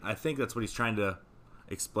 So I think that's what he's trying to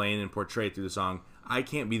explain and portray through the song. I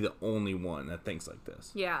can't be the only one that thinks like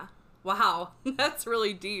this. Yeah. Wow. That's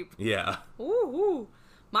really deep. Yeah. Ooh.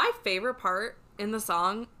 My favorite part in the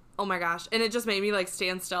song, oh my gosh, and it just made me, like,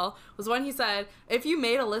 stand still, was when he said, if you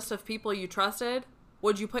made a list of people you trusted,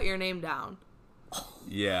 would you put your name down?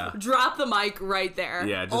 Yeah. Drop the mic right there.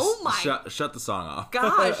 Yeah, just shut the song off.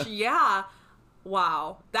 Gosh, yeah.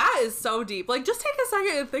 Wow. That is so deep. Like, just take a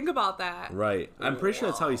second and think about that. Right. I'm pretty sure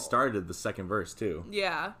that's how he started the second verse, too.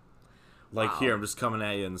 Yeah. Like, wow. Here, I'm just coming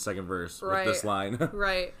at you in the second verse with this line.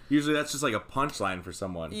 Right. Usually that's just like a punchline for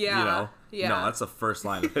someone. Yeah. You know? Yeah. No, that's the first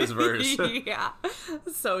line of his verse. Yeah.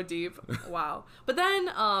 So deep. Wow. But then,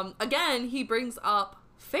 again, he brings up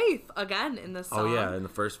faith again in this song. Oh, yeah, in the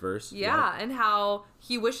first verse. Yeah, and how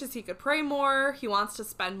he wishes he could pray more. He wants to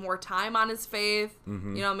spend more time on his faith.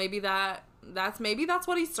 Mm-hmm. You know, maybe that's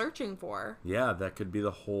what he's searching for. Yeah, that could be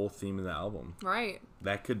the whole theme of the album. Right.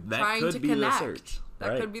 That could be connect. the search.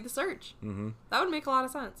 That could be the search. Mm-hmm. That would make a lot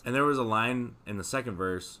of sense. And there was a line in the second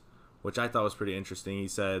verse, which I thought was pretty interesting. He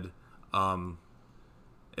said,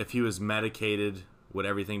 if he was medicated, would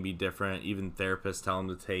everything be different? Even therapists tell him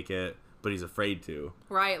to take it, but he's afraid to.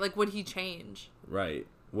 Right. Like, would he change? Right.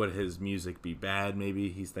 Would his music be bad? Maybe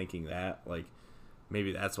he's thinking that. Like,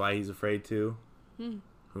 maybe that's why he's afraid to.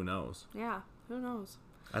 Who knows? Yeah. Who knows?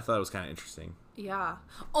 I thought it was kind of interesting. Yeah.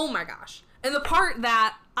 Oh, my gosh. And the part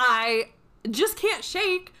that I just can't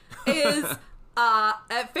shake is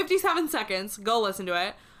at 57 seconds, go listen to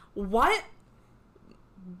it. What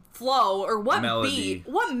flow or what beat,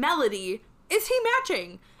 what melody is he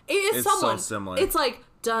matching? It is someone. So similar. It's like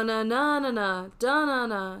da-na-na-na-na,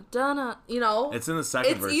 da-na-na, da-na, you know? It's in the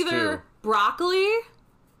second verse, too. It's either Broccoli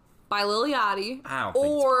by Lil Yachty, I don't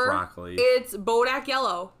think it's Broccoli. It's Bodak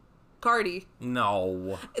Yellow, Cardi.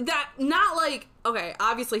 No. That, not like, okay,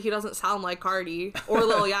 obviously he doesn't sound like Cardi or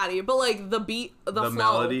Lil Yachty, but like the beat, the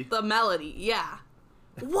flow, the melody, yeah.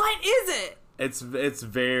 What is it? It's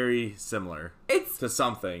very similar. It's to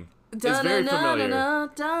something. It's very familiar.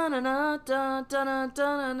 It's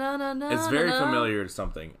very familiar to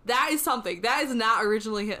something. That is something. That is not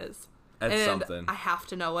originally his. That's something. I have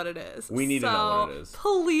to know what it is. We need to know what it is.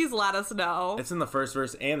 Please let us know. It's in the first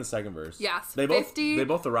verse and the second verse. Yes. They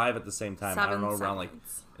both arrive at the same time. I don't know, around like,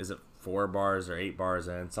 is it 4 bars or 8 bars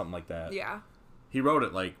in, something like that. Yeah. He wrote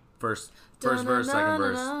it like first verse, second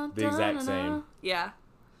verse, the exact same. Yeah.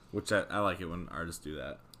 Which I like it when artists do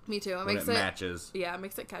that. Me too. It makes it matches. Yeah, it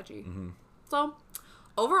makes it catchy. Mm-hmm. So,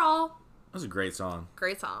 overall, that was a great song.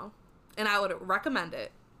 Great song. And I would recommend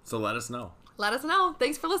it. So let us know. Let us know.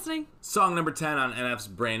 Thanks for listening. Song number 10 on NF's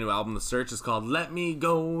brand new album, The Search, is called Let Me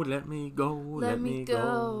Go, Let Me Go, Let Me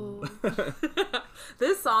Go.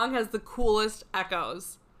 This song has the coolest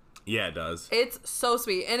echoes. Yeah, it does. It's so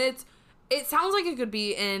sweet. And it sounds like it could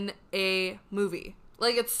be in a movie.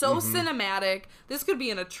 Like, it's so cinematic. This could be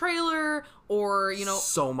in a trailer or, you know.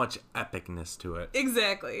 So much epicness to it.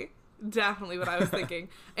 Exactly. Definitely what I was thinking.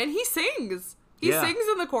 And he sings. He sings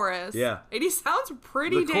in the chorus. Yeah. And he sounds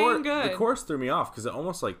pretty dang good. The chorus threw me off because it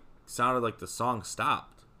almost, like, sounded like the song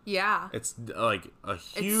stopped. Yeah. It's, like, a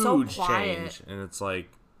huge change. And it's like,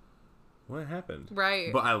 what happened?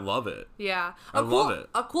 Right. But I love it. Yeah. I love it.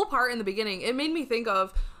 A cool part in the beginning, it made me think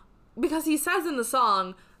of, because he says in the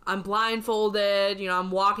song, I'm blindfolded, you know, I'm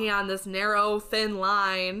walking on this narrow, thin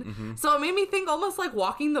line. Mm-hmm. So it made me think almost like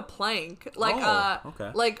walking the plank. Like,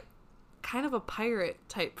 like kind of a pirate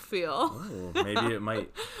type feel. Oh, maybe it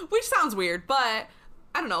might. Which sounds weird, but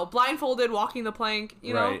I don't know. Blindfolded, walking the plank,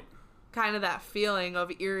 you know? Kind of that feeling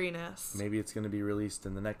of eeriness. Maybe it's going to be released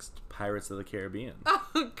in the next Pirates of the Caribbean.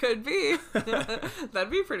 Could be. That'd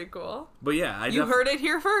be pretty cool. But yeah, you heard it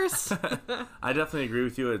here first. I definitely agree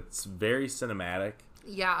with you. It's very cinematic.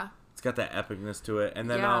 Yeah. It's got that epicness to it. And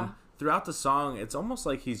then throughout the song, it's almost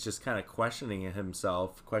like he's just kind of questioning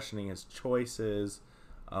himself, questioning his choices.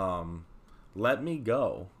 Let me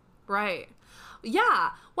go. Right. Yeah.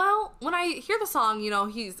 Well, when I hear the song, you know,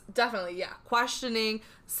 he's definitely, questioning,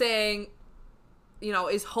 saying, you know,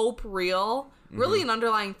 is hope real? Mm-hmm. Really an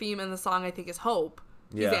underlying theme in the song, I think, is hope.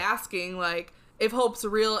 Yeah. He's asking, like, if Hope's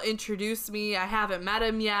real, introduce me. I haven't met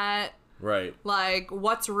him yet. Right. Like,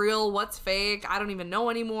 what's real, what's fake? I don't even know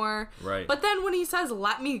anymore. Right. But then when he says,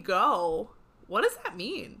 let me go, what does that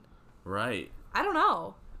mean? Right. I don't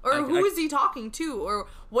know. Or who is he talking to? Or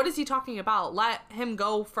what is he talking about? Let him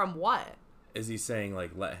go from what? Is he saying,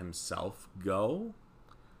 like, let himself go?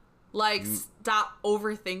 Like, stop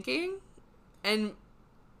overthinking and,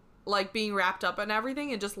 like, being wrapped up in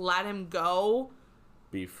everything and just let him go?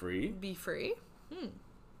 Be free? Be free?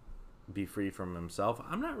 Be free from himself?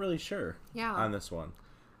 I'm not really sure on this one.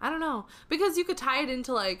 I don't know. Because you could tie it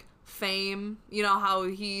into, like, fame. You know how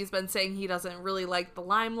he's been saying he doesn't really like the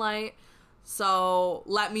limelight. So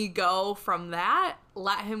let me go from that.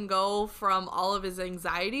 Let him go from all of his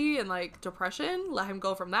anxiety and, like, depression. Let him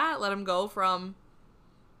go from that. Let him go from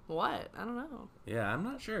what? I don't know. Yeah, I'm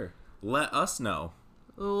not sure. Let us know.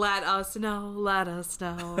 Let us know. Let us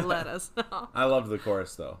know. Let us know. I loved the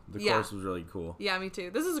chorus, though. The chorus was really cool. Yeah, me too.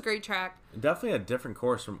 This is a great track. Definitely a different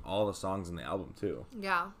chorus from all the songs in the album, too.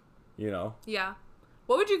 Yeah. You know? Yeah.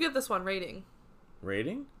 What would you give this one rating?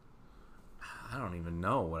 Rating? I don't even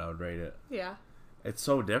know what I would rate it. Yeah. It's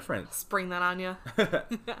so different. Spring that on you.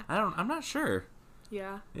 I'm not sure.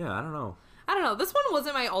 Yeah. Yeah, I don't know. I don't know. This one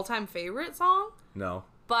wasn't my all-time favorite song. No.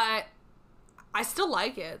 But I still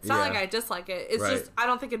like it. It's not like I dislike it. It's just, I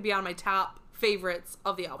don't think it'd be on my top favorites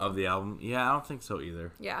of the album. Of the album? Yeah, I don't think so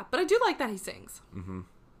either. Yeah, but I do like that he sings. Mm-hmm.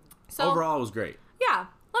 So overall, it was great. Yeah,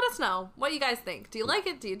 let us know what you guys think. Do you like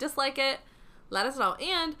it? Do you dislike it? Let us know.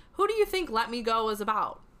 And who do you think Let Me Go is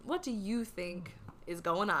about? What do you think is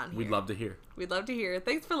going on here? We'd love to hear. We'd love to hear.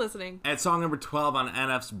 Thanks for listening. At song number 12 on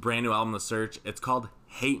NF's brand new album, The Search, it's called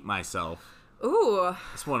Hate Myself. Ooh.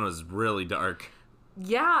 This one was really dark.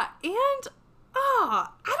 Yeah, and I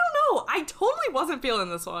don't know. I totally wasn't feeling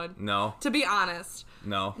this one. No. To be honest.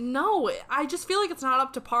 No. No, I just feel like it's not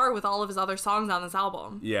up to par with all of his other songs on this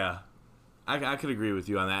album. Yeah. I could agree with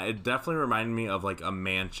you on that. It definitely reminded me of, like, a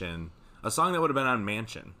Mansion. A song that would have been on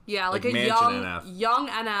Mansion. Yeah, like a Mansion young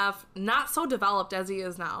NF, not so developed as he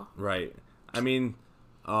is now. Right. I mean,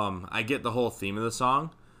 I get the whole theme of the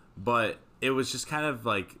song, but it was just kind of,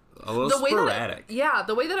 like, a little sporadic.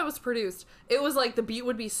 The way that it was produced, it was like the beat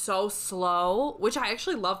would be so slow, which I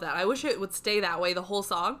actually love that. I wish it would stay that way the whole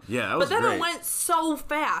song. Yeah, that was But then great. it went so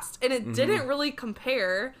fast, and it didn't really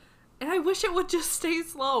compare, and I wish it would just stay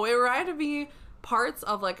slow. It reminded me parts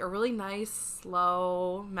of, like, a really nice,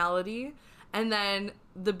 slow melody, and then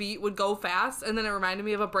the beat would go fast, and then it reminded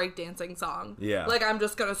me of a breakdancing song. Yeah. Like, I'm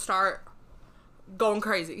just gonna start going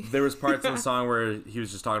crazy. There was parts in the song where he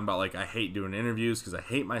was just talking about, like, I hate doing interviews because I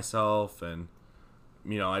hate myself, and,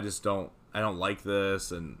 you know, I don't like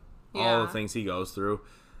this, and all the things he goes through.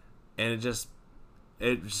 And it just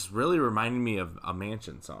really reminded me of a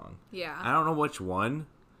Mansion song. Yeah. I don't know which one,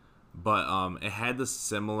 but it had the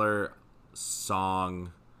similar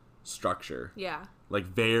song structure. Yeah. Like,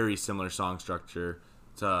 very similar song structure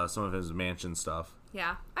to some of his Mansion stuff.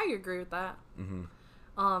 Yeah, I agree with that.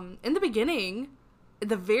 In the beginning, in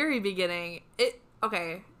the very beginning,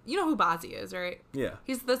 you know who Bazzi is, right? Yeah.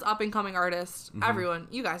 He's this up-and-coming artist. Everyone,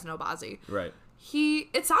 you guys know Bazzi. Right.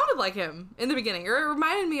 It sounded like him in the beginning. It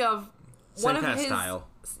reminded me of one of his... Same kind of style.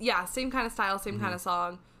 Yeah, same kind of style, same kind of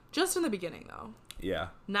song. Just in the beginning, though. Yeah.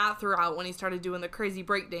 Not throughout when he started doing the crazy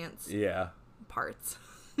breakdance parts.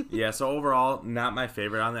 Yeah, so overall, not my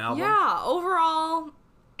favorite on the album. Yeah, overall...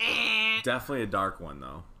 Definitely a dark one,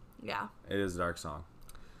 though. Yeah. It is a dark song.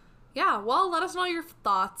 Yeah, well, let us know your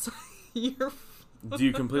thoughts. Do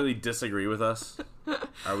you completely disagree with us?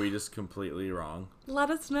 Are we just completely wrong? Let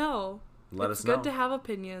us know. Let us know. It's good to have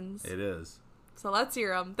opinions. It is. So let's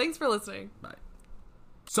hear them. Thanks for listening. Bye.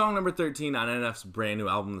 Song number 13 on NF's brand new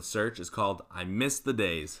album, The Search, is called I Miss the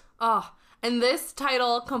Days. Oh, and this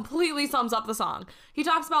title completely sums up the song. He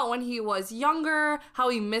talks about when he was younger, how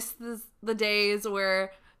he missed the days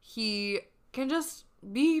where he can just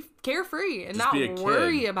be carefree and Just not be a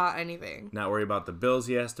worry kid. about anything. Not worry about the bills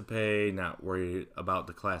he has to pay, not worry about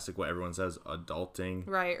the classic, what everyone says, adulting.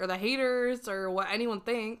 Right, or the haters, or what anyone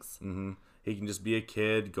thinks. Mm-hmm. He can just be a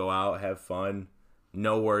kid, go out, have fun,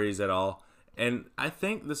 no worries at all. And I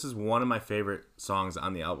think this is one of my favorite songs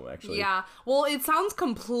on the album, actually. Yeah, well, it sounds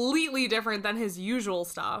completely different than his usual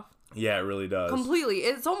stuff. Yeah, it really does. Completely.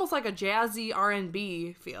 It's almost like a jazzy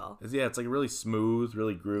R&B feel. Yeah, it's like really smooth,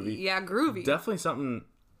 really groovy. Yeah, groovy. Definitely something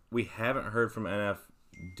we haven't heard from NF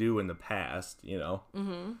do in the past, you know?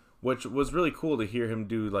 Mm-hmm. Which was really cool to hear him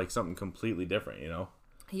do, like, something completely different, you know?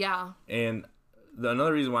 Yeah. And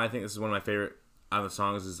another reason why I think this is one of my favorite on the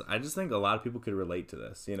songs is I just think a lot of people could relate to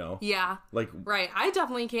this, you know? Yeah. Like, right. I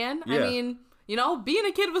definitely can. Yeah. I mean, you know, being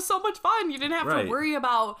a kid was so much fun. You didn't have Right. to worry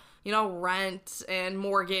about rent and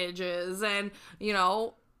mortgages and,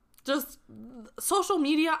 just social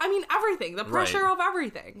media. I mean, everything. The pressure of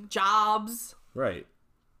everything. Jobs. Right.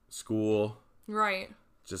 School. Right.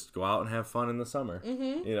 Just go out and have fun in the summer.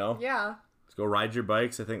 Mm-hmm. Yeah. Just go ride your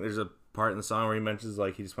bikes. I think there's a part in the song where he mentions,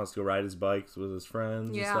 like, he just wants to go ride his bikes with his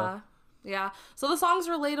friends and stuff. Yeah. So the song's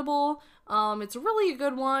relatable. It's really a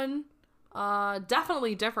good one.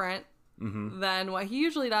 Definitely different than what he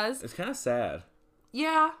usually does. It's kind of sad.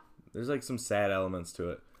 Yeah. There's, like, some sad elements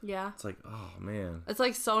to it. Yeah. It's like, oh, man. It's,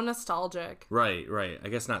 like, so nostalgic. Right. I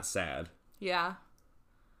guess not sad. Yeah.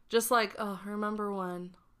 Just like, oh, remember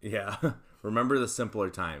when? Yeah. Remember the simpler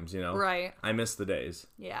times, Right. I miss the days.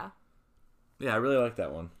 Yeah. Yeah, I really like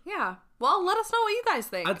that one. Yeah. Well, let us know what you guys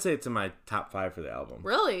think. I'd say it's in my top 5 for the album.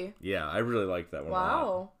 Really? Yeah, I really like that one a lot.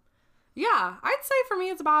 Wow. Yeah, I'd say for me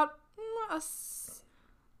it's about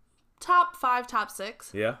top 5, top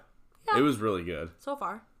 6. Yeah? It was really good. So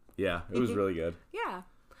far. Yeah, it was really good. Yeah.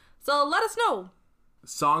 So let us know.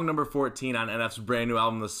 Song number 14 on NF's brand new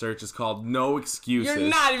album, The Search, is called No Excuses. You're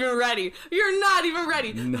not even ready.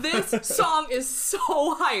 This song is so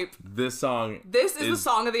hype. This is the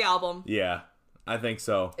song of the album. Yeah, I think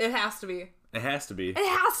so. It has to be. It has to be. It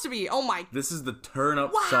has to be. Oh my. This is the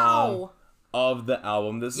turn-up song of the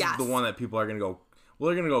album. This is the one that people are going to go,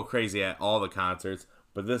 they're going to go crazy at all the concerts.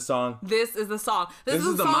 But this song... This is the song. This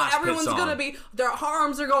is the song everyone's going to be... Their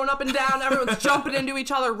arms are going up and down. Everyone's jumping into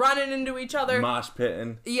each other, running into each other. Mosh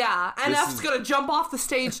pitting. Yeah. NF's going to jump off the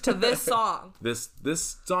stage to this song. This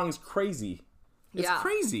song is crazy. It's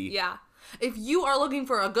crazy. Yeah. If you are looking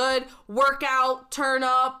for a good workout, turn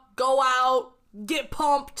up, go out, get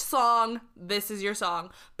pumped song, this is your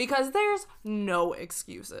song. Because there's no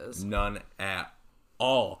excuses. None at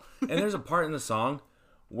all. And there's a part in the song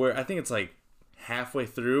where I think it's like halfway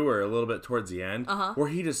through or a little bit towards the end where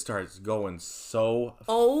he just starts going so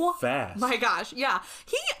fast. My gosh, yeah.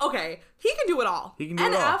 He can do it all. He can do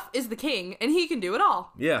it all. NF is the king, and he can do it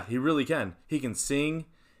all. Yeah, he really can. He can sing,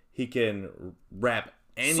 he can rap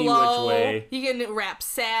any Slow, which way. He can rap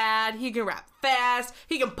sad, he can rap fast,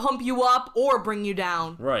 he can pump you up or bring you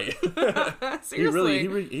down. Right. Seriously.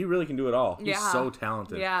 He really can do it all. He's so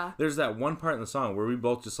talented. Yeah. There's that one part in the song where we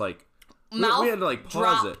both just like we had to like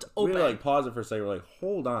pause it. Open. We had to like pause it for a second. We're like,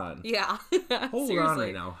 hold on. Yeah. Hold Seriously. on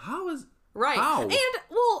right now. How is right? How?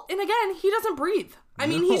 And again, he doesn't breathe. I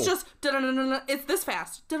mean, he's just it's this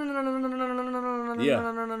fast. Say what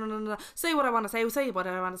I want to say. Say what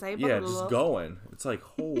I want to say. Yeah, just going. It's like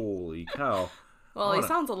holy cow. Well, he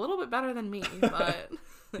sounds a little bit better than me, but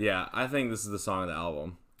yeah, I think this is the song of the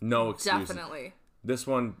album. No excuses. Definitely. This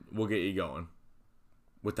one will get you going.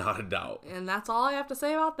 Without a doubt. And that's all I have to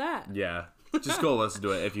say about that. Yeah. Just go listen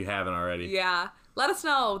to it if you haven't already. Yeah. Let us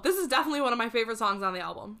know. This is definitely one of my favorite songs on the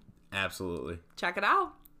album. Absolutely. Check it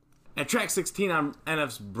out. At track 16 on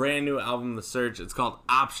NF's brand new album, The Search, it's called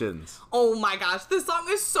Options. Oh my gosh, this song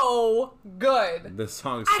is so good. This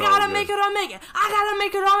song's so good. I gotta make it or make it. I gotta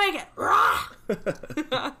make it or make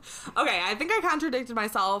it. Okay, I think I contradicted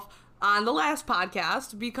myself on the last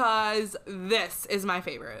podcast because this is my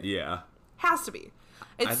favorite. Yeah. Has to be.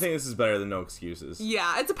 I think this is better than No Excuses.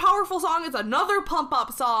 Yeah, it's a powerful song. It's another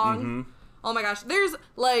pump-up song. Mm-hmm. Oh my gosh. There's,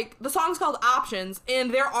 like, the song's called Options,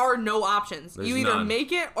 and there are no options. There's you either none.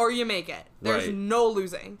 make it or you make it. There's no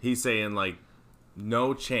losing. He's saying, like,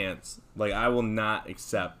 no chance. Like, I will not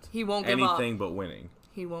accept he won't give up. anything but winning.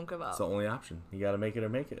 He won't give up. It's the only option. You gotta make it or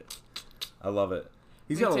make it. I love it.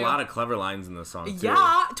 He's got a lot of clever lines in this song, too.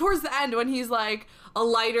 Yeah, towards the end when he's, like, a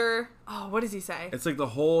lighter. Oh, what does he say? It's like the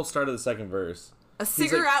whole start of the second verse. A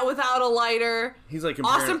cigarette without a lighter. He's like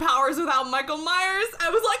Austin Powers without Michael Myers.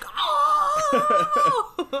 I was like,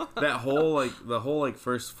 oh! That whole the whole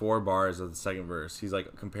first 4 bars of the second verse. He's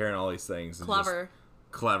like comparing all these things. And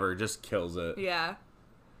clever, just kills it. Yeah.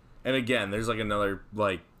 And again, there's like another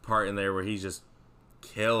like part in there where he's just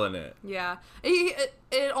killing it. Yeah.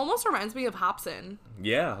 It almost reminds me of Hobson.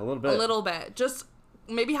 Yeah, a little bit. A little bit. Just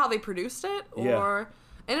maybe how they produced it or. Yeah.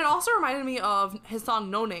 And it also reminded me of his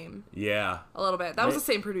song No Name. Yeah. A little bit. That was the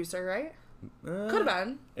same producer, right? Could have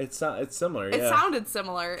been. It's similar, It sounded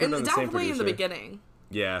similar. Could've And definitely in the beginning.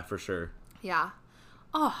 Yeah, for sure. Yeah.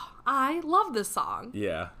 Oh, I love this song.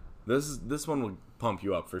 Yeah. This one will pump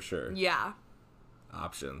you up for sure. Yeah.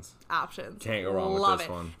 Options. Can't go wrong with this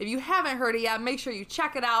one. If you haven't heard it yet, make sure you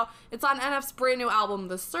check it out. It's on NF's brand new album,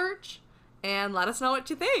 The Search. And let us know what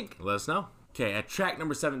you think. Let us know. Okay, at track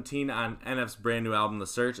number 17 on NF's brand new album, The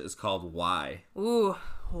Search, is called Why. Ooh,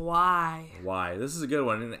 Why? Why? This is a good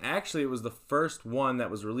one. And actually, it was the first one that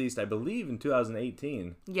was released, I believe, in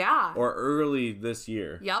 2018. Yeah. Or early this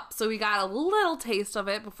year. Yep. So we got a little taste of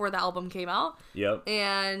it before the album came out. Yep.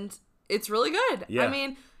 And it's really good. Yeah. I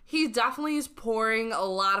mean, he definitely is pouring a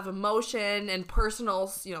lot of emotion and personal,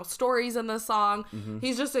 stories in this song. Mm-hmm.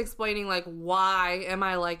 He's just explaining, like, why am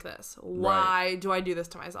I like this? Why do I do this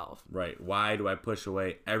to myself? Right. Why do I push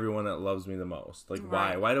away everyone that loves me the most? Like,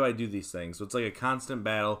 why? Why do I do these things? So it's like a constant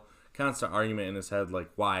battle, constant argument in his head, like,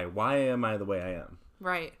 why? Why am I the way I am?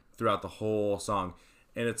 Right. Throughout the whole song.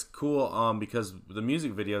 And it's cool because the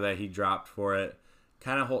music video that he dropped for it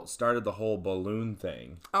kind of started the whole balloon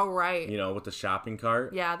thing. Oh, right. With the shopping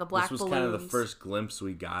cart. Yeah, the black balloons. This was kind of the first glimpse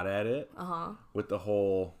we got at it. Uh-huh. With the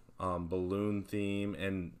whole balloon theme.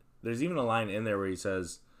 And there's even a line in there where he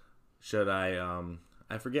says, should I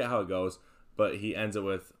forget how it goes, but he ends it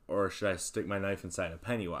with, or should I stick my knife inside a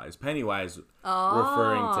Pennywise? Pennywise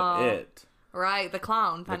referring to it. Right, the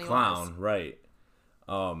clown, Pennywise. The clown, right.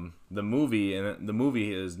 The movie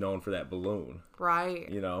is known for that balloon.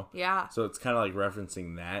 Right. Yeah. So it's kind of like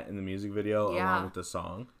referencing that in the music video along with the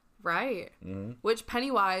song. Right. Mm-hmm. Which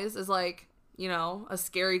Pennywise is like, a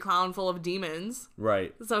scary clown full of demons.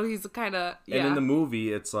 Right. So he's kind of, And in the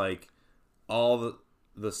movie, it's like all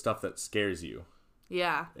the stuff that scares you.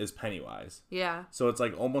 Yeah. Is Pennywise. Yeah. So it's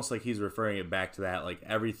like almost like he's referring it back to that, like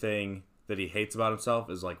everything that he hates about himself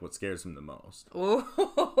is like what scares him the most.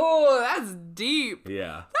 Oh, that's deep.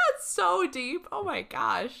 Yeah. That's so deep. Oh my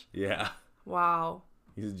gosh. Yeah. Wow.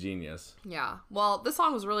 He's a genius. Yeah. Well, this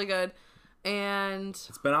song was really good. And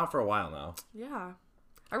it's been out for a while now. Yeah.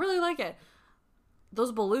 I really like it.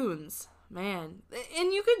 Those balloons, man.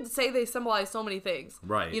 And you could say they symbolize so many things.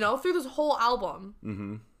 Right. Through this whole album.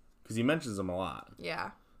 Mm-hmm. Because he mentions them a lot.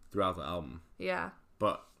 Yeah. Throughout the album. Yeah.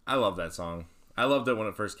 But I love that song. I loved it when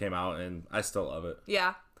it first came out, and I still love it.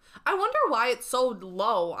 Yeah. I wonder why it's so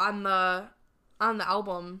low on the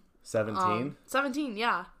album. 17? 17,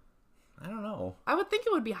 yeah. I don't know. I would think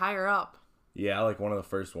it would be higher up. Yeah, like one of the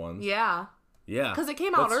first ones. Yeah. Yeah. Because it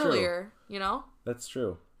came out earlier, That's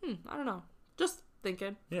true. I don't know. Just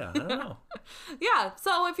thinking. Yeah, I don't know. Yeah,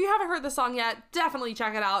 so if you haven't heard the song yet, definitely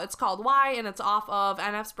check it out. It's called Why, and it's off of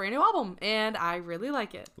NF's brand new album, and I really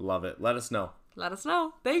like it. Love it. Let us know. Let us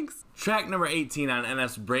know. Thanks. Track number 18 on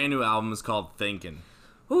NF's brand new album is called Thinkin'.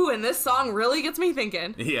 Ooh, and this song really gets me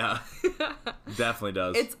thinking. Yeah. Definitely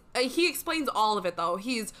does. He explains all of it, though.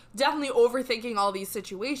 He's definitely overthinking all these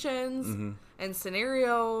situations and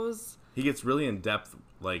scenarios. He gets really in depth,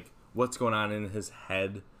 like, what's going on in his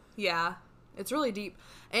head. Yeah. It's really deep.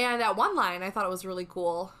 And at one line, I thought it was really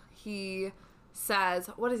cool. He says,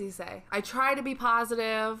 what does he say? I try to be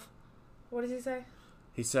positive. What does he say?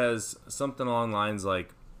 He says something along the lines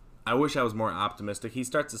like, I wish I was more optimistic. He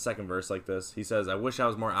starts the second verse like this. He says, I wish I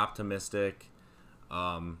was more optimistic.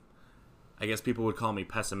 I guess people would call me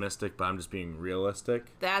pessimistic, but I'm just being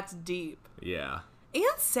realistic. That's deep. Yeah. And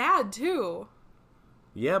sad, too.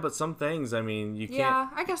 Yeah, but some things, I mean, you can't... Yeah,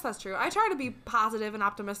 I guess that's true. I try to be positive and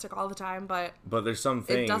optimistic all the time, but there's some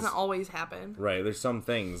things... It doesn't always happen. Right, there's some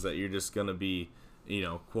things that you're just going to be,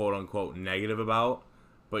 quote-unquote negative about,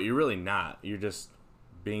 but you're really not. You're just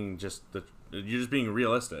being you're just being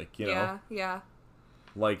realistic, Yeah, yeah.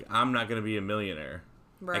 Like, I'm not going to be a millionaire.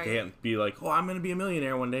 Right. I can't be like, I'm going to be a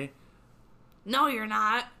millionaire one day. No, you're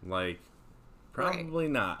not. Like... Probably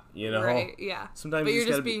not, Right, yeah. Sometimes but you're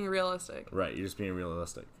just being realistic. Right, you're just being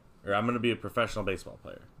realistic. Or I'm going to be a professional baseball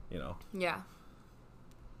player, Yeah.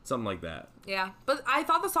 Something like that. Yeah. But I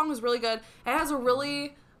thought the song was really good. It has a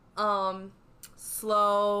really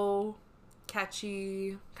slow,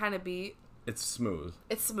 catchy kind of beat. It's smooth.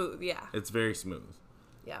 It's smooth, yeah. It's very smooth.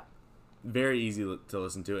 Yeah. Very easy to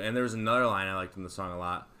listen to. And there was another line I liked in the song a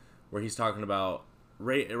lot where he's talking about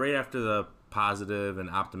right after the positive and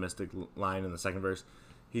optimistic line in the second verse,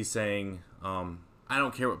 he's saying, I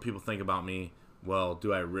don't care what people think about me. Well,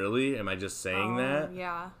 do I really? Am I just saying that?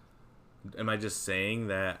 Yeah. Am I just saying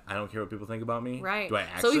that I don't care what people think about me? Right. Do I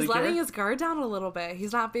actually So he's letting care? his guard down a little bit.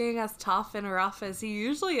 He's not being as tough and rough as he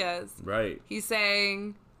usually is. Right. He's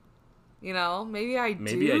saying, maybe I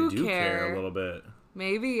do care a little bit.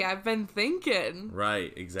 Maybe I've been thinking.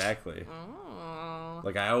 Right, exactly. Oh.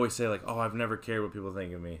 Like I always say, like, I've never cared what people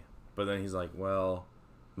think of me. But then he's like, well,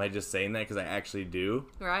 am I just saying that because I actually do?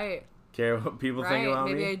 Right. Care what people think about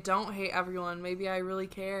me? Maybe I don't hate everyone. Maybe I really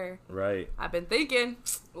care. Right. I've been thinking.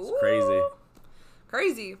 It's crazy.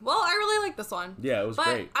 Crazy. Well, I really like this one. Yeah, it was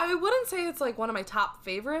great. I wouldn't say it's like one of my top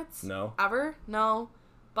favorites. No. Ever. No.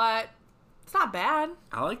 But it's not bad.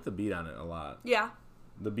 I like the beat on it a lot. Yeah.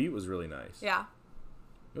 The beat was really nice. Yeah.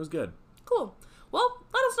 It was good. Cool. Well,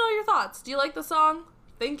 let us know your thoughts. Do you like the song?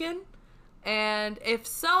 thinking. And if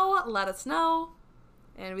so, let us know.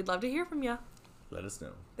 And we'd love to hear from you. Let us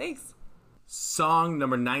know. Thanks. Song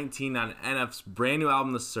number 19 on NF's brand new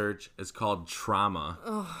album, The Search, is called Trauma.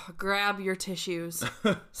 Oh, grab your tissues.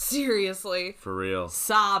 Seriously. For real.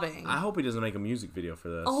 Sobbing. I hope he doesn't make a music video for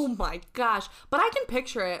this. Oh my gosh. But I can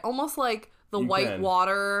picture it. Almost like the white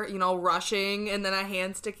water, rushing and then a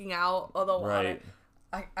hand sticking out of the water. Right.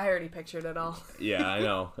 I already pictured it all. Yeah, I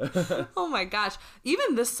know. Oh my gosh.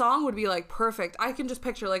 Even this song would be like perfect. I can just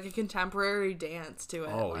picture like a contemporary dance to it.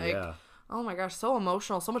 Oh, yeah. Oh my gosh, so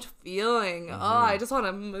emotional, so much feeling. Oh, I just want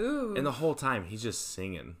to move. And the whole time, he's just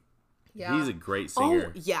singing. Yeah. He's a great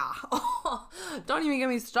singer. Oh, yeah. Don't even get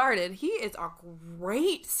me started. He is a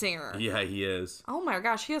great singer. Yeah, he is. Oh my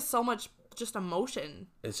gosh, he has so much just emotion.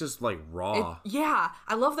 It's just like raw. Yeah,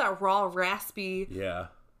 I love that raw, raspy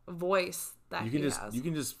voice that he has. You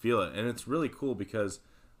can just feel it. And it's really cool because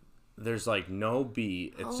there's like no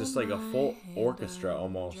beat. It's just like a full orchestra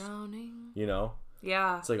almost. Drowning. You know?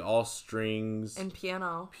 Yeah. It's like all strings. And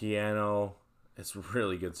piano. It's a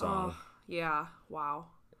really good song. Oh, yeah. Wow.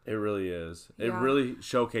 It really is. Yeah. It really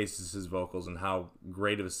showcases his vocals and how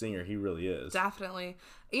great of a singer he really is. Definitely.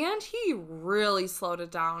 And he really slowed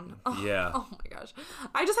it down. Oh, yeah. Oh my gosh.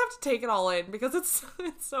 I just have to take it all in because it's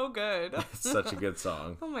so good. It's such a good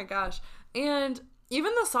song. Oh my gosh. And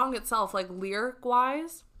even the song itself, like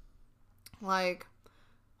lyric-wise, like,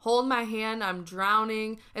 hold my hand, I'm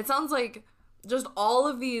drowning. It sounds like just all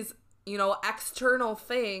of these, external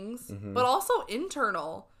things, but also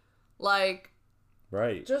internal. Like,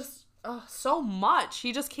 right. Just so much.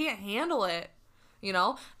 He just can't handle it,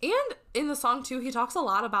 And in the song, too, he talks a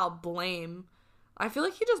lot about blame. I feel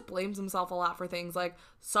like he just blames himself a lot for things like,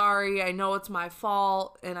 sorry, I know it's my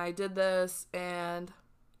fault, and I did this, and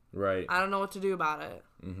right. I don't know what to do about it.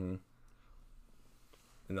 Mm-hmm.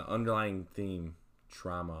 And the underlying theme,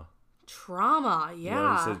 trauma. Trauma,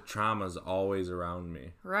 yeah. He said trauma's always around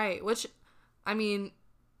me. Right, which, I mean,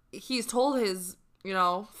 he's told his,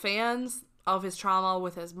 fans of his trauma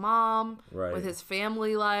with his mom, right. with his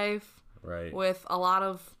family life, right. with a lot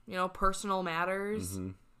of, personal matters. Mm-hmm.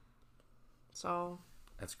 So.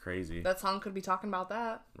 That's crazy. That song could be talking about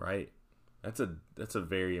that. Right. That's a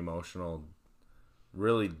very emotional,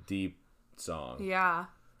 really deep song. Yeah.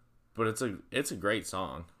 But it's a great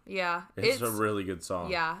song. Yeah. It's a really good song.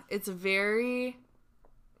 Yeah. It's very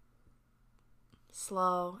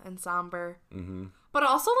slow and somber. Mm-hmm. But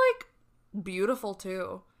also, like, beautiful,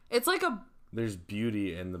 too. It's like there's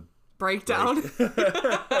beauty in the breakdown.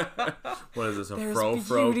 What is this, a fro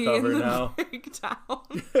cover now? Breakdown.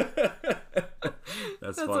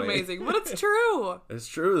 That's funny. Amazing. But it's true. It's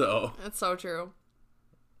true, though. It's so true.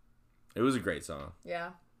 It was a great song.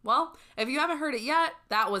 Yeah. Well, if you haven't heard it yet,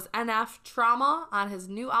 that was NF Trauma on his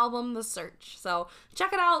new album, The Search. So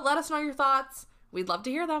check it out. Let us know your thoughts. We'd love to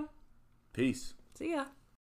hear them. Peace. See ya.